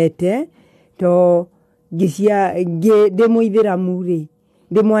itamenyete to ndĩ mũithĩramu rĩ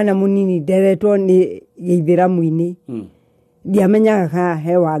ndĩ mwana mũnini nderetwo nĩ gĩithĩramu-inĩ ndiamenyaga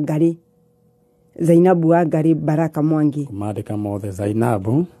he Wangari Zainabu Wangari Baraka Mwangi kumandĩka mothe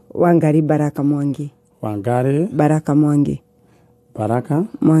Zainabu Wangari Baraka Mwangi Baraka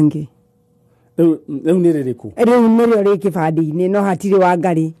Mwangi rĩu nĩ rĩrĩkũ? Rĩu nĩrĩo rĩ kĩbandĩ-inĩ no hatirĩ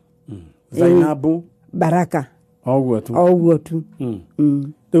Wangari Zainabu Baraka oguo tu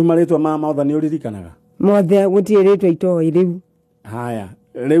rĩu marĩtwa mothe nĩ ũririkanaga? Mothe gũtirĩ rĩtwa itoĩ rĩu. Haya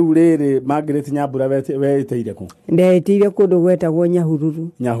rĩu rĩrĩ Margaret Nyambura weĩteire kũ? Ndeĩteire kũndũ gwetagwo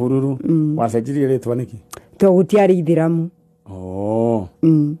Nyahururu. Wacenjirie rĩtwa nĩkĩ? To gũtiarĩ ithĩramu.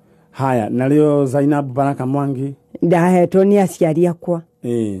 Haya narĩo Zainabu Baraka Mwangi ndahetwo nĩ aciari akwa.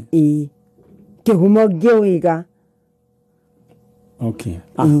 Kĩhumo ngĩũiga. Okay.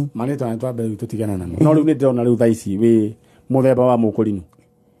 Marĩtwa twambe rĩu tũtigana namo no rĩu nĩ ndĩrona rĩu thaa ici wĩ mũthemba wa mũkũrinũ?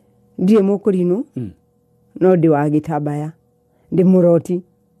 Ndirĩ mũkũrinũ no ndĩ wa Gĩtambaya ndĩ mũroti.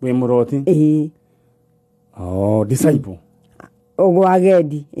 Wĩ mũroti? Disciple kwa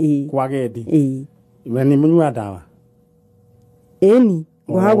Gendi. We nĩ mũnyua ndawa? Ĩni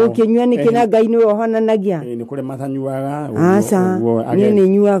gũkĩnyua nĩkĩ na Ngai nĩwe ũhonanagia. Nĩ kũrĩ matanyuaga aca niĩ nĩ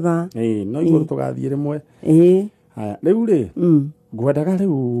nyuaga. No igũrũ tũgathiĩ rĩmwe. Haya rĩu rĩ ngwendaga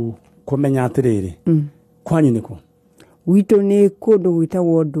rĩu kũmenya atĩrĩrĩ kwanyu nĩkũ? Gwitũ nĩ kũndũ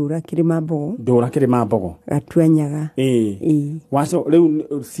gwĩtagwo Ndũra Kĩrĩma-Mbogo Gatuanyaga. Rĩu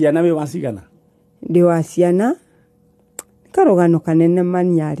ciana wĩ wacigana? Ndĩ wa ciana karũgano kanene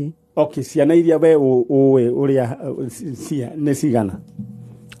Maniarĩ. Okay, ciana iria we uria nĩ cigana?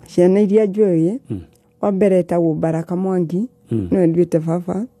 Ciana iria njũĩ wa mbere etagwo Baraka Mwangi no nduĩte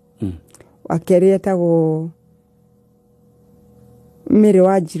baba. Wa kerĩ etagwo Mĩrĩ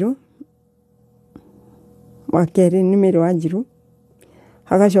wa Njirũ. Wa kerĩ nĩ Mĩrĩ wa Njirũ.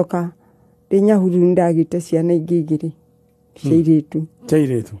 Hagacoka ndĩ Nyahururu ndagĩte ciana ingĩ igĩrĩ cia airĩtu. Cia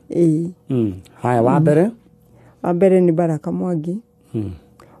airĩtu? Ĩĩ. Haya, wa mbere? Wa mbere nĩ Baraka Mwangi.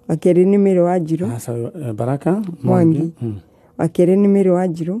 Wa kerĩ nĩ Mĩrĩ wa Njirũ. Baraka Mwangi. Wa kerĩ nĩ Mĩrĩ wa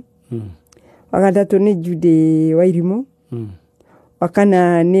Njirũ. Wa gatatũ nĩ Jude wa Irimũ. Wa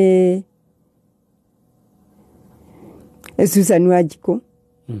kana nĩ Susan Wanjikũ.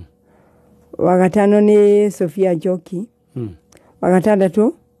 Wa gatano nĩ Sophia Njoki. Wa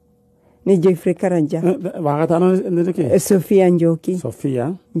gatandatũ nĩ Joyfrey Karanja. Wa gatano nĩ rĩkĩ? Sophia Njoki.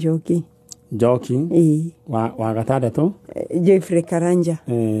 Sophia Njoki. Njoki. Ĩĩ. Wa gatandatũ? Joyfrey Karanja.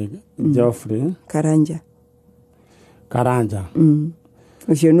 Joyfrey Karanja. Karanja.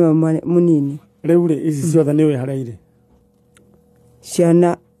 Ucio nĩwe mũnini. Rĩu rĩ ici ciothe nĩ ũĩ harĩa irĩ?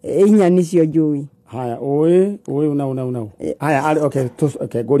 Ciana inya nĩcio njũĩ. Haya, ũĩ na. Haya, okay,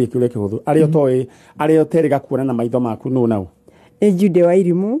 ngũrie kĩũria kĩhũthũ. Arĩa ũtoĩ, arĩa ũterĩga kuona na maitho maku nũ nau? Jude wa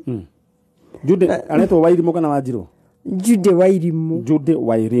Irimũ. Jude, aretwo wa Irimũ kana wa Njirũ? Jude wa Irimũ. Jude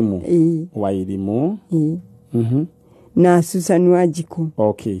wa Irimũ. Ĩĩ. Wa Irimũ. Ĩĩ. Na Susan Wanjikũ.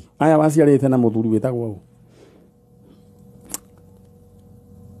 Okay. Aya waciarĩte na mũthuri wĩtagwo ũ?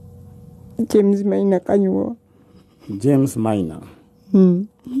 James Maina Kanyugo. James Maina.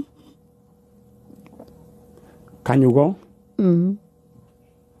 Kanyugo?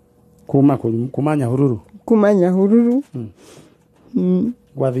 Kuma Nyahururu? Kuma Nyahururu.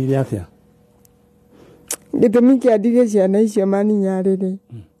 Gwathire atĩa? Gĩtũmi kĩandirie ciana icio maninyarĩrĩ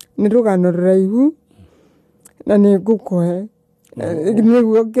nĩ rũgano rũraihu na nĩ ngũkũhe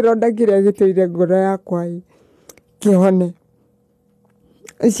nĩguo kĩronda kĩrĩa gĩtũire ngoro yakwa kĩhone.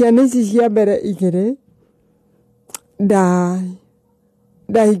 Ciana ici cia mbere igĩrĩ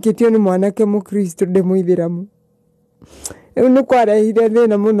ndahikĩtio nĩ mwanake Mũkristo ndĩ Mũithĩramu. Rĩu nĩ kwarehire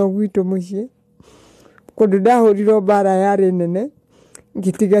thĩna mũno gwitũ mũciĩ kũndũ ndahũrirwo mbara yarĩ nene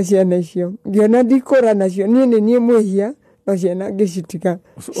ngĩtiga ciana icio. Ngĩona ndikũra nacio niĩ nĩ niĩ mwĩhia no ciana ngĩcitiga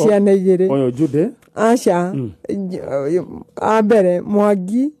ciana igĩrĩ. Ũyũ Jude? Aca a mbere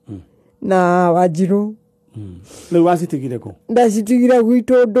Mwangi na Wanjirũ. Rĩu wacitigire kũ? Ndacitigire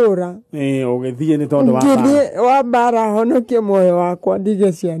gwitũ Ndũra. Ũgĩthiĩ nĩ tondũ wa mbara? Ngĩthiĩ wa mbara honokie muoyo wakwa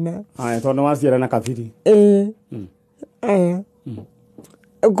ndige ciana. Aya, tondũ waciara na kabiri? Ĩĩ. Aya.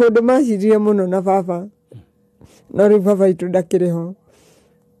 Kũndũ macirie mũno na baba. No rĩu baba itũ ndakĩrĩ ho.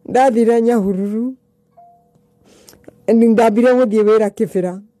 Ndathire Nyahururu. Ndambire gũthiĩ wĩra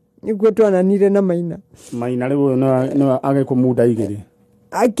Kĩbĩra. Nĩguo twananire na Maina. Maina rĩu nĩwe agĩkũmunda igĩrĩ?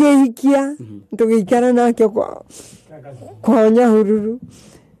 Akĩhikia tũgĩikara nake kwa Nyahururu.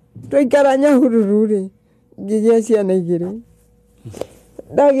 Twaikara Nyahururu rĩ ngĩgĩa ciana igĩrĩ.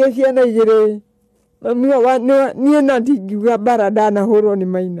 Ndagĩa ciana igĩrĩ mami niĩ na ndingiuga mbara ndanahũrwo nĩ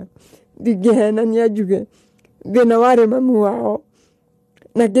Maina. Ndingĩhenania njuge thĩna warĩ mami wao.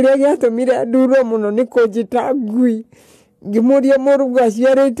 Na kĩrĩa gĩatũmire ndurwo mũno nĩ kũnjĩta ngui. Ngĩmũria mũrũgu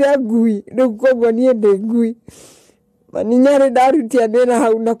aciarĩte ngui rĩu koguo niĩ ndĩ ngui. Maninyarĩ ndarutia thĩna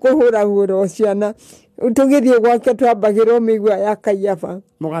hau na kũhũrahũrwo ciana. Tũgĩthiĩ gwake twambagĩrwo mĩigua ya Kaiyaba.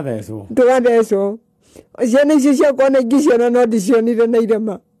 Mũgathecwo? Tũgathecwo. Ciana icio ciakwa na ingĩ ciana no ndicionire na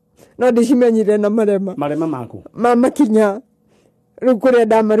irema. No ndicimenyire na marema. Marema maku? Makinya. Rĩu kũrĩa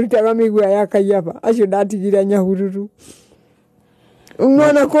ndamarutaga mĩigua ya Kaiyaba. Acio ndatigire Nyahururu.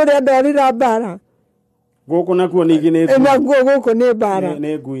 Umwana kũrĩa ndarĩra mbara. Gũkũ nakuo ningĩ nĩ ngui? Nakuo gũkũ nĩ mbara.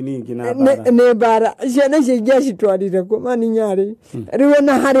 Nĩ ngui ningĩ na mbara? Nĩ mbara. Ciana icio ingĩ acitwarire kũ Maninyarĩ. Rĩu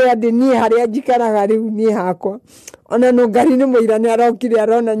ona harĩa ndĩ niĩ harĩa njikaraga rĩu niĩ hakwa. Ona Nũngari nĩ mũira nĩ arokire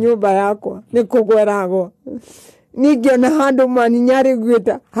arona nyũmba yakwa. Nĩ kũgweragwo. Ningĩ ona handũ Maninyarĩ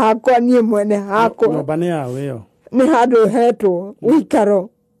gwĩta hakwa niĩ mwene hakwa. Nyũmba nĩ yaũ ĩyo? Nĩ handũ hetwo ũikaro.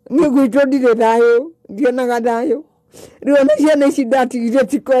 Niĩ gwitũ ndirĩ thayũ. Ndionaga thayũ. Rĩu ona ciana ici ndatigire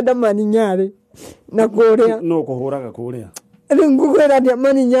ti kwenda Maninyarĩ. Na kũrĩa. Nũ kũhũraga kũrĩa? Rĩu ngũkwĩra ndĩa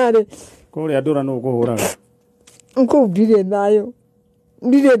Maninyarĩ. Kũrĩa Ndũra nũ kũhũraga? Kũu ndirĩ thayũ.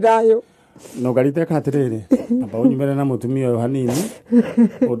 Ndirĩ thayũ. Nũngari teka atĩrĩrĩ. Amba ũnyumĩre na mũtumia ũyũ hanini.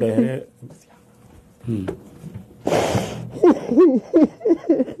 Ũndehere.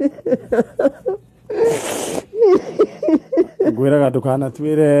 Ngwĩraga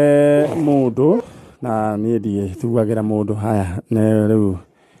ndũkanatuĩre mũndũ na niĩ nditugagĩra mũndũ. Haya, rĩu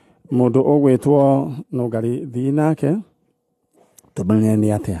mũndũ ũgwĩtwo Nũngari thiĩ nake tũmenye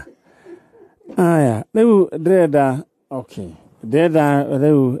nĩ atĩa. Aya, rĩu ndĩrenda okay. ndenda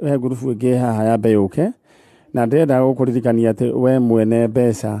rĩu he ngurubu ĩngĩ haha ya Mbeyũke na ndenda gũkũririkania atĩ we mwene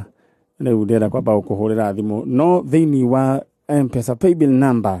mbeca rĩu ndenda kwamba gũkũhũrĩra thimũ no thĩinĩ wa M-Pesa paybill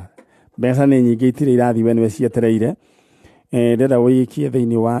number mbeca nĩ nyingĩ itirĩ irathi we nĩwe cietereire ndenda wĩikie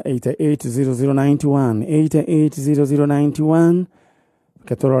thĩinĩ wa 880091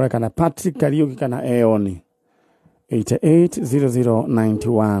 ketũrore kana Patrick Kariuki kana Eoni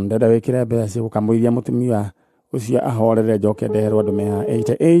 880091 ndenda wĩkĩre mbeca cia gũkamũithia mũtumia ucio ahorere njoke ndeherwo andũ meha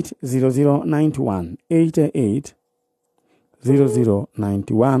 880091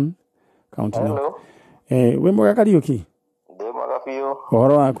 880091 count no we mwega Kariuki ndemaga biũ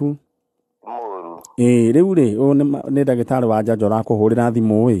ũhoro waku mũru rĩu rĩ nĩ ndagĩtarĩ wa Njanjo rakũhũrĩra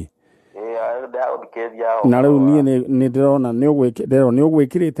thimũ na rĩu niĩ nĩ ndĩrona nĩ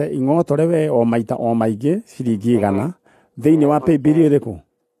ũgwĩkĩrĩte ing'otore we o maita o maingĩ ciringi 100 thĩinĩ wa paybill ĩrĩkũ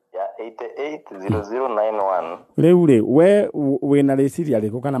ya 880091 rĩu rĩ we wĩna rĩciria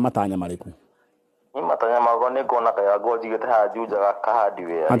rĩkũ kana matanya marĩkũ ni matanya makwa nĩ kuona kaya ngojigĩte haha njunjaga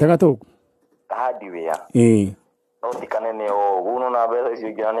kahadiwea ategatũ kahadiwea no ti kanene ũguo no na mbeca icio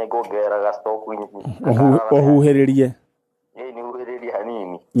ingĩ nĩ ngũongereraga stock ũhuhĩrĩrie nĩ huhĩrĩria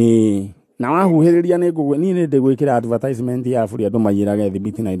hanini na wahuhĩrĩria niĩ nĩ ndĩgwĩkĩra advertisement ya buri andũ maiyĩrage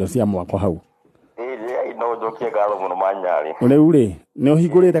thibiti na indo cia mwako hau no njokie ngatho mũno manyarĩ rĩu rĩ nĩ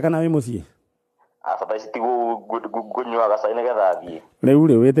ũhingũrĩte kana wĩ mũciĩ acaba ici tigũnyuaga cai nĩgetha thiĩ rĩu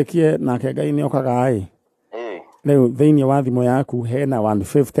rĩ wĩtĩkie nake Ngai nĩ okaga rĩu thĩinĩ wa thimũ yaku hena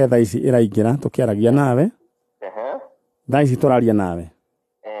 150 thaa ici ĩraingĩra tũkĩaragia nawe thaa ici tũraria nawe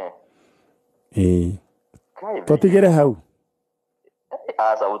tũtigĩre hau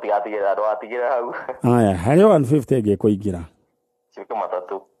aca ũtigatigĩre andũ atigĩre hau aya harĩ 150 ĩngĩkũingĩra ciũke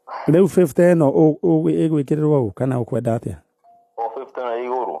matatũ rĩu 50 ĩno ĩgwĩkĩrĩrwo ũũ kana ũkwenda atĩa o 50 na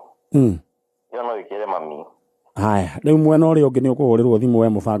igũrũ yo no ĩkĩre mami haya rĩu mwena ũrĩa ũngĩ nĩ ũkũhũrĩrwo thimũ we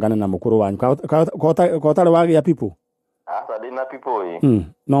mũbangane na mũkũrũ wanyu kotarĩ wagĩa people aca ndĩna people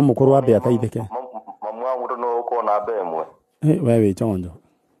no mũkũrũ ambe ateithĩke mamu wa mũndũ no ũkorwo na mbe ĩmwe we wĩ chonjo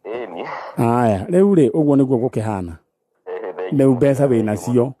ni haya rĩu rĩ ũguo nĩguo gũkĩhana rĩu mbeca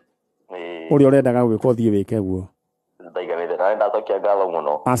wĩnacio ũrĩa ũrendaga gwĩka ũthiĩ wĩke guo ndacokia ngatho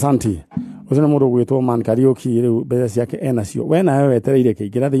mũno asanti ũcio nĩ mũndũ ũgwĩtwo Man Kariuki rĩu mbeca ciake enacio we nawe wetereire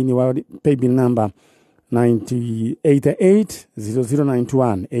kĩingĩra thĩinĩ wa paybill number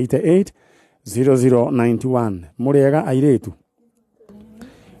 880091 880091 mũrĩega airĩtu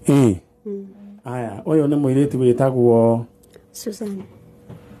aya ũyũ nĩ mũirĩtu wĩtagwo Susan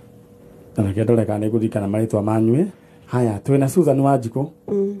na ndore kana nĩngũririkana marĩtwa manyu haya twĩna Susan Wanjikũ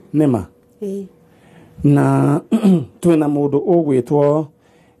nĩma na twĩna mũndũ ũgwĩtwo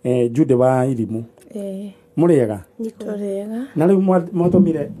Jude wa Irimũ mũrĩega Nitorega na rĩu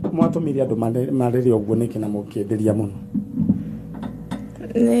mwatumire andũ marĩrĩ ũguo nĩkĩ na mũkĩenderia mũno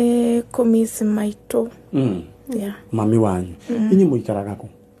nĩ kũmiss maitũ mami wanyu inyuĩ mũikaraga kũ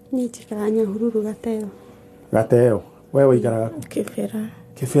niĩ njikaraga Nyahururu Gateo we ũikaraga kũ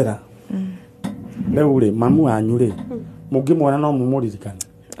Kĩbĩra rĩu rĩ mamu wanyu rĩ mũngĩmwona no mũmũririkane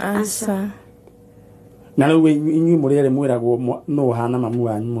aca na rĩu inyuĩ mũrĩerĩ mwĩragwo no ũhana mamu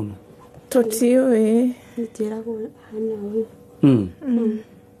wanyu mũno tũtiũĩ njĩragwo hana ũyũ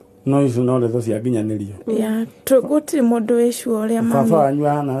no icio no ndeto cia nginyanĩrio gũtirĩ mũndũ wĩcua ũrĩa baba wanyu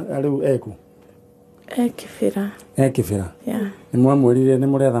ahana rĩu ekũ Kĩbĩra nĩ mwamwĩrire nĩ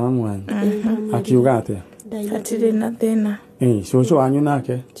mũretha mamu wanyu akiuga atĩa hatirĩ na thĩna cũcũ wanyu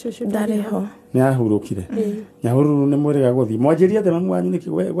nake ndarĩ ho nĩ ahurũkire Nyahururu nĩ mwĩrĩga gũthiĩ mwanjĩrie atĩ mamu wanyu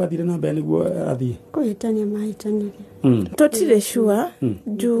nĩkĩ gwathire na mbere nĩguo athiĩ kũhĩtania mahĩtanirie tũtirĩ cua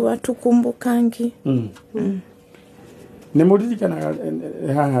juu atukumbukangi nĩ mũririkanaga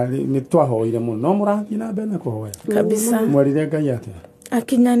haha nĩ twahoire mũno no mũrathiĩ na mbere na kũhoya kabisa mwerire Ngai atĩa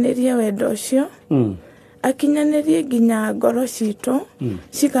akinyanĩrie wendo ũcio akinyanĩrie nginya ngoro citũ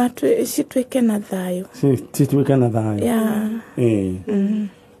cituĩke na thayũ cituĩke na thayũ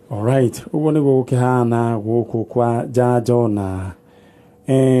alright ũguo nĩguo gũkĩhana gũkũ kwa Njanjo na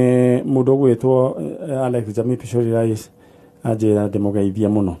mũndũ ũgwĩtwo Alex Jamii Pishori Rais anjĩra ndĩmũgeithie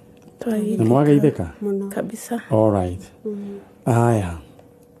mũno nĩ mwageithĩka kabisa alright aya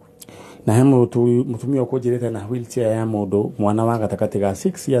na he mũtumia ũkũnjĩrĩte na wheelchair ya mũndũ mwana wa gatagatĩ ga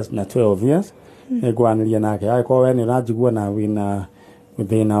 6 years na 12 years ngwanĩria nake agĩkorwo we nĩ ũranjigua na wĩna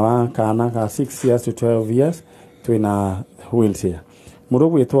thĩna wa kana ka 6 years to 12 years twĩna wheelchair mũndũ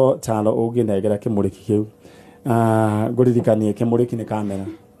ũgwĩtwo Chalo ũngĩnengera kĩmũrĩki kĩu ngũririkanie kĩmũrĩki nĩ kamera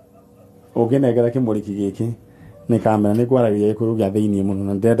ũngĩnengera kĩmũrĩki gĩkĩ nĩ kamera nĩ kwaragia gĩkũyũ gĩa thĩinĩ mũno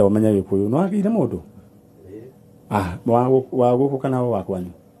na ndĩrenda ũmenye gĩkũyũ no agĩire mũndũ wa gũkũ kana wa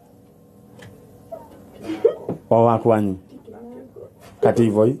kwanyu o wa kwanyu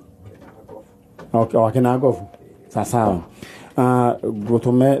Kativoi. Okay, wakina gofu. Sawa.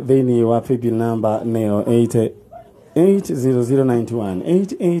 Gutume thini wa PayBill number neo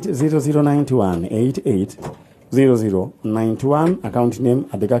 880091 880091 account name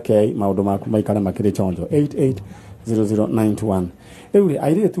adika K maundu maku maikara makiri chonjo 880091. Eure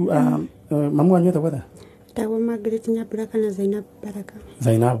aire tu mamu anyweta kwatha. Tawa Margaret Nyabaraka na Zainab Baraka.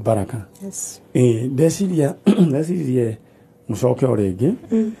 Zainab Baraka. Yes. Ndeciria mucoke o ringi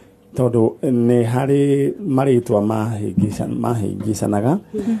tondu ni hari maritwa mahingicanaga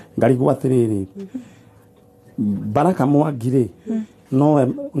ngarigwo atiriri Baraka Mwangire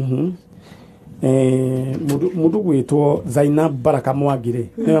no mundu gwitwo Zainab Baraka Mwangire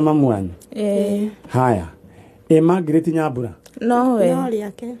niwe mamu wanyu haya Margaret Nyambura no we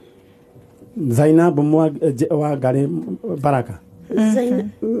riake Zainab Mwangire Baraka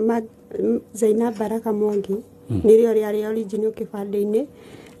Zainab Baraka Mwangi nirio riari original kibande-ini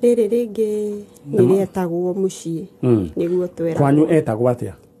riri ringi nirietagwo mucii niguo twera kwanyu etagwo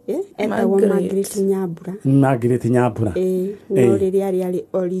atia etagwo Margaret Nyambura no riria riari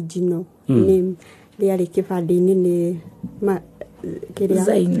original name riari kibande-ini ni kiria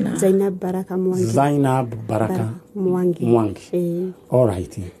Zainab Baraka Mwangi all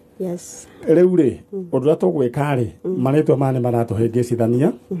right yes riu ri undu ria tugwika ri maritwa mane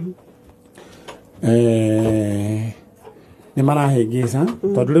maratuhingicithania ni marahingisa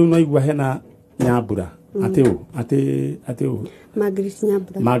tondu riu no igua hena Nyambura atiu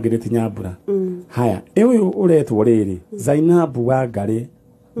Margaret Nyambura haya uyu uretwo riri Zainab Wangari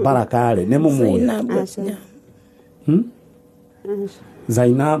Baraka ri ni mumwe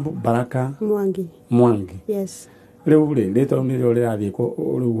Zainab Baraka Mwangi yes riu ri rito ni rio rirathii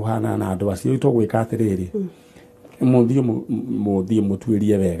riu hana na andu acio tugwika atiriri muthie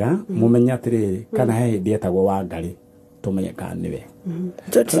mutwirie wega mumenya atiriri kana he hindi etagwo Wangari tumenye kana niwe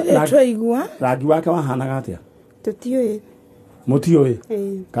tutire twaigua rangi wake wahanaga atia mutioi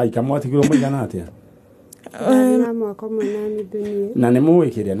kai kamwatigirwo muigana atia na mwaka mwenani dunia na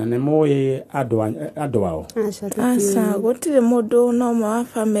nimuikiria na nimui andu ao asa gutire mundu no ma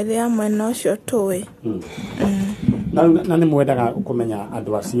family ya mwena ucio tuwi na nimwendaga kumenya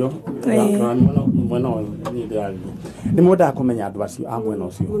andu acio mwena ni ndiari nimwendaga kumenya andu acio a mwena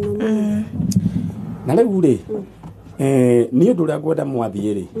ucio na riu ri ni undu uria ngwenda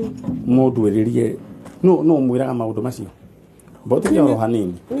mwathie ri mundwiririe no mwiraga maundu macio botikia ro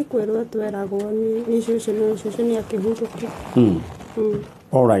hanini ni kwerwo tweragwo ni cucu ni akihuruki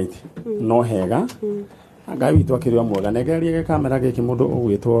all right no hega ngai witu akiriwa mwega negerie kamera giki mundu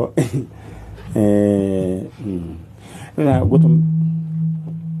ugwitwo na gutum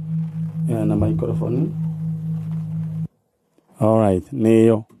na microphone all right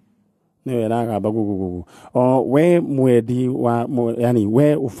niyo ragamba gugugugu we mwendi wa yani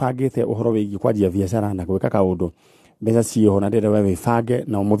we ufagite uhoro wigi kwanjia biashara na gwika kaundu mbeca ciho na ndire we wibange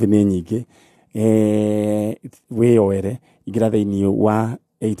na umuthi ni nyingi wioere igira thiini wa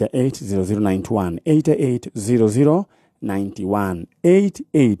 880091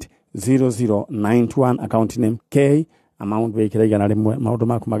 880091 account name K amount wikira igana rimwe maundu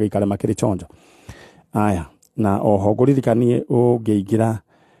maku magikare makiri chonjo aya na oho nguririkanie ungiingira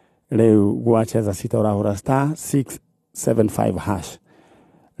riu gwacheza sita urahura *675 hash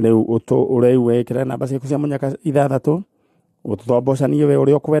riu ureu wekira namba ciaku cia munyaka 6 ututombocanie we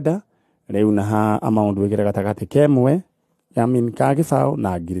uria ukwenda riu na ha amount wikira gatagati kemwe ka gibao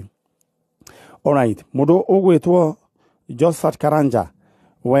na ngiri all right mundu ugwitwo Josephat Karanja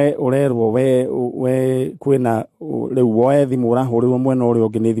we urerwo we kwina riu woe thimu urahurirwo mwena uria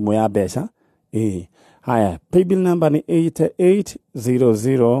ungi ni thimu ya mbeca haya PayBill number ni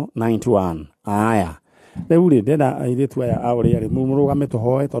 880091 haya riu ri ndenda airitu aya auri ari murugame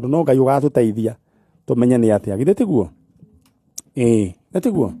tuhoe tondu no ngai ugatuteithia tumenye ni atia githitiguo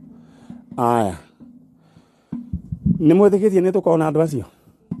githitiguo haya ni mwethikitie ni tukona andu acio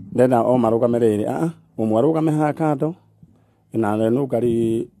ndenda o marugame riri umwe arugame ha kando na no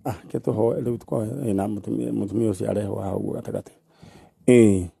ngari ketuho riu tuko na mutumia ucio areho hau gatagati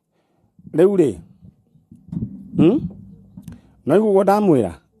riu ri no iguo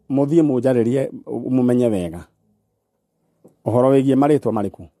ndamwira muthie munjaririe mumenye wega uhoro wigie maritwa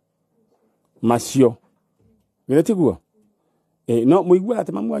mariku macio githitiguo no muigua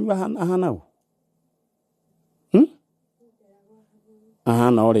ati mamu anyu ahana u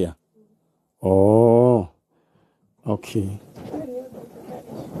ahana oria okay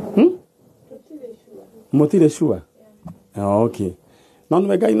mutire sure okay no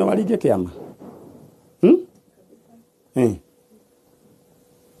nwe ngai no waringe kiama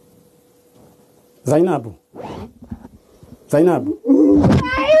Zainabu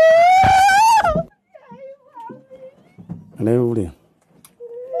Rĩu rĩ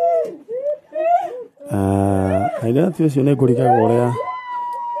airĩtu acio nĩ ngũrigaga ũrĩa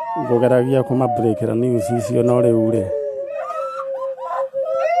ngũgeragia kũmabreakĩra news icio no rĩu rĩ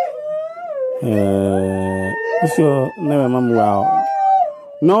ucio nĩwe mamu wao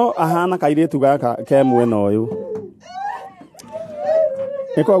no ahana kairĩtu gaka ke mwena ũyũ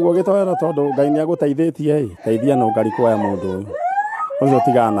ĩkoguo gĩtoero tondũ Ngai nĩagũteithĩtie teithia no ngari kuoya mũndũ ũyũ ũcio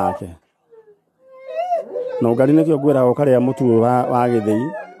tiga nake no ngari nĩkĩo ngwĩra ũkarĩa mũtu wa gĩthĩi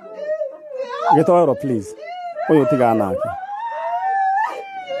gĩtoero please ũyũ tiga nake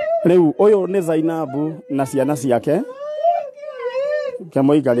rĩu ũyũ nĩ Zainabu na ciana ciake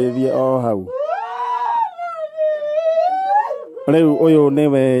kemũikarĩthie o hau rĩu ũyũ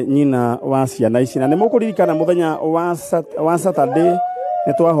nĩwe nyina wa ciana ici na nĩmũkũririkana mũthenya wa Saturday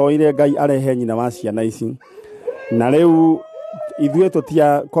nĩtwahoire Ngai arehe nyina wa ciana ici na rĩu ithuĩ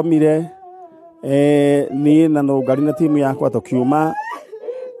tũtiakomire niĩ na Nũngari na timu yakwa tũkiuma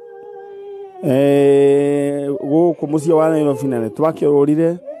gũkũ mũciĩ wa Nairobi na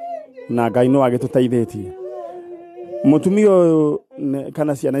nĩtwakĩũrire na Ngai no agĩtũteithĩtie mũtumia ũyũ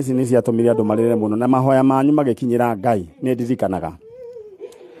kana ciana ici nĩciatũmire andũ marĩre mũno na mahoya manyu magĩkinyĩra Ngai nĩndirikanaga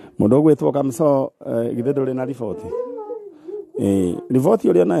mũndũ ũgwĩtwo Kamso githĩ ndũrĩ na riboti riboti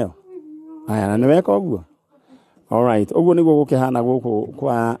ũrĩa nayo aya na nĩweka ũguo alright ũguo nĩguo gũkĩhana gũkũ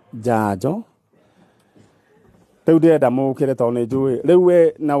kwa Njanjo rĩu ndĩrenda mũkĩre tondũ nĩnjũĩ rĩu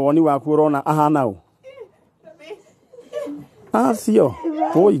we na woni waku ũrona ahana ũ acio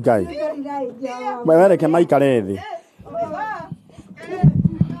ũi Ngai wereke maikare thĩ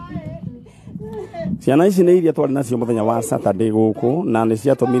ciana ici nĩ iria twarĩ nacio mũthenya wa Saturday gũkũ na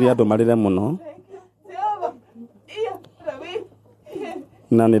nĩciatũmire andũ marĩre mũno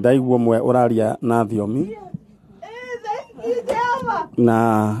na nĩndaigua ũmwe ũraria na thiomi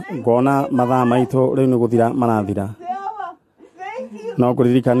na ngona mathaa maitũ rĩu nĩgũthira marathira no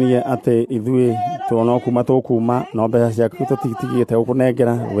ngũririkanie atĩ ithuĩ no kuma tũkuma no mbeca ciaku tũtitigĩte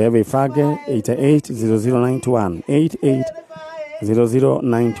gũkũnengera we wĩbange 880091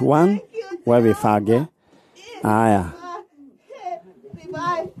 880091 we wĩbange aya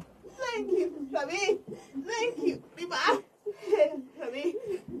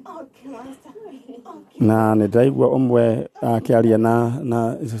na nĩndaigua ũmwe akĩaria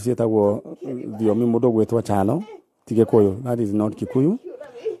na icio ciĩtagwo thiomi mũndũ gwĩtwo Chano ti Gĩkũyũ that is not Kikuyu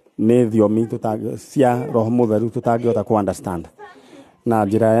nĩ thiomi cia roho mũtheru tũtangĩhota ku understand na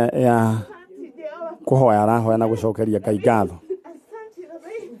njĩra ya kũhoya arahoya na gũcokeria Ngai ngatho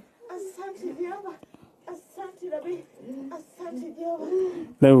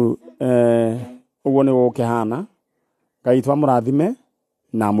rĩu ũguo nĩ gũkĩhana Ngai twamũrathime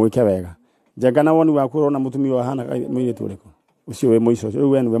na mwĩke wega njenga na woni waku ũrona mũtumia wahana mũirĩtu ũrĩkũ ucio wĩ mũico rĩu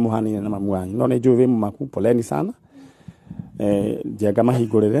we nĩwe mũhanine na mamu wanyu no nĩnjũĩ wĩ mũmaku poleni sana njenga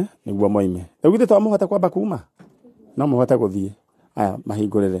mahingũrĩre nĩguo moime rĩu githĩ twamũhota kwamba kuma no mũhote gũthiĩ aya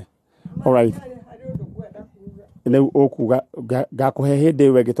mahingũrĩre alright rĩu ũkuga ngakũhe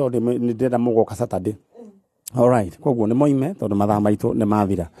hĩndĩ ĩyo ĩngĩ tondũ nĩndĩrenda mũgoka Saturday alright koguo nĩ moime tondũ mathaa maitũ nĩ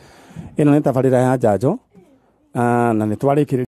mathira ĩno nĩ tabarĩra ya Njanjo na nĩtwarĩkĩrĩria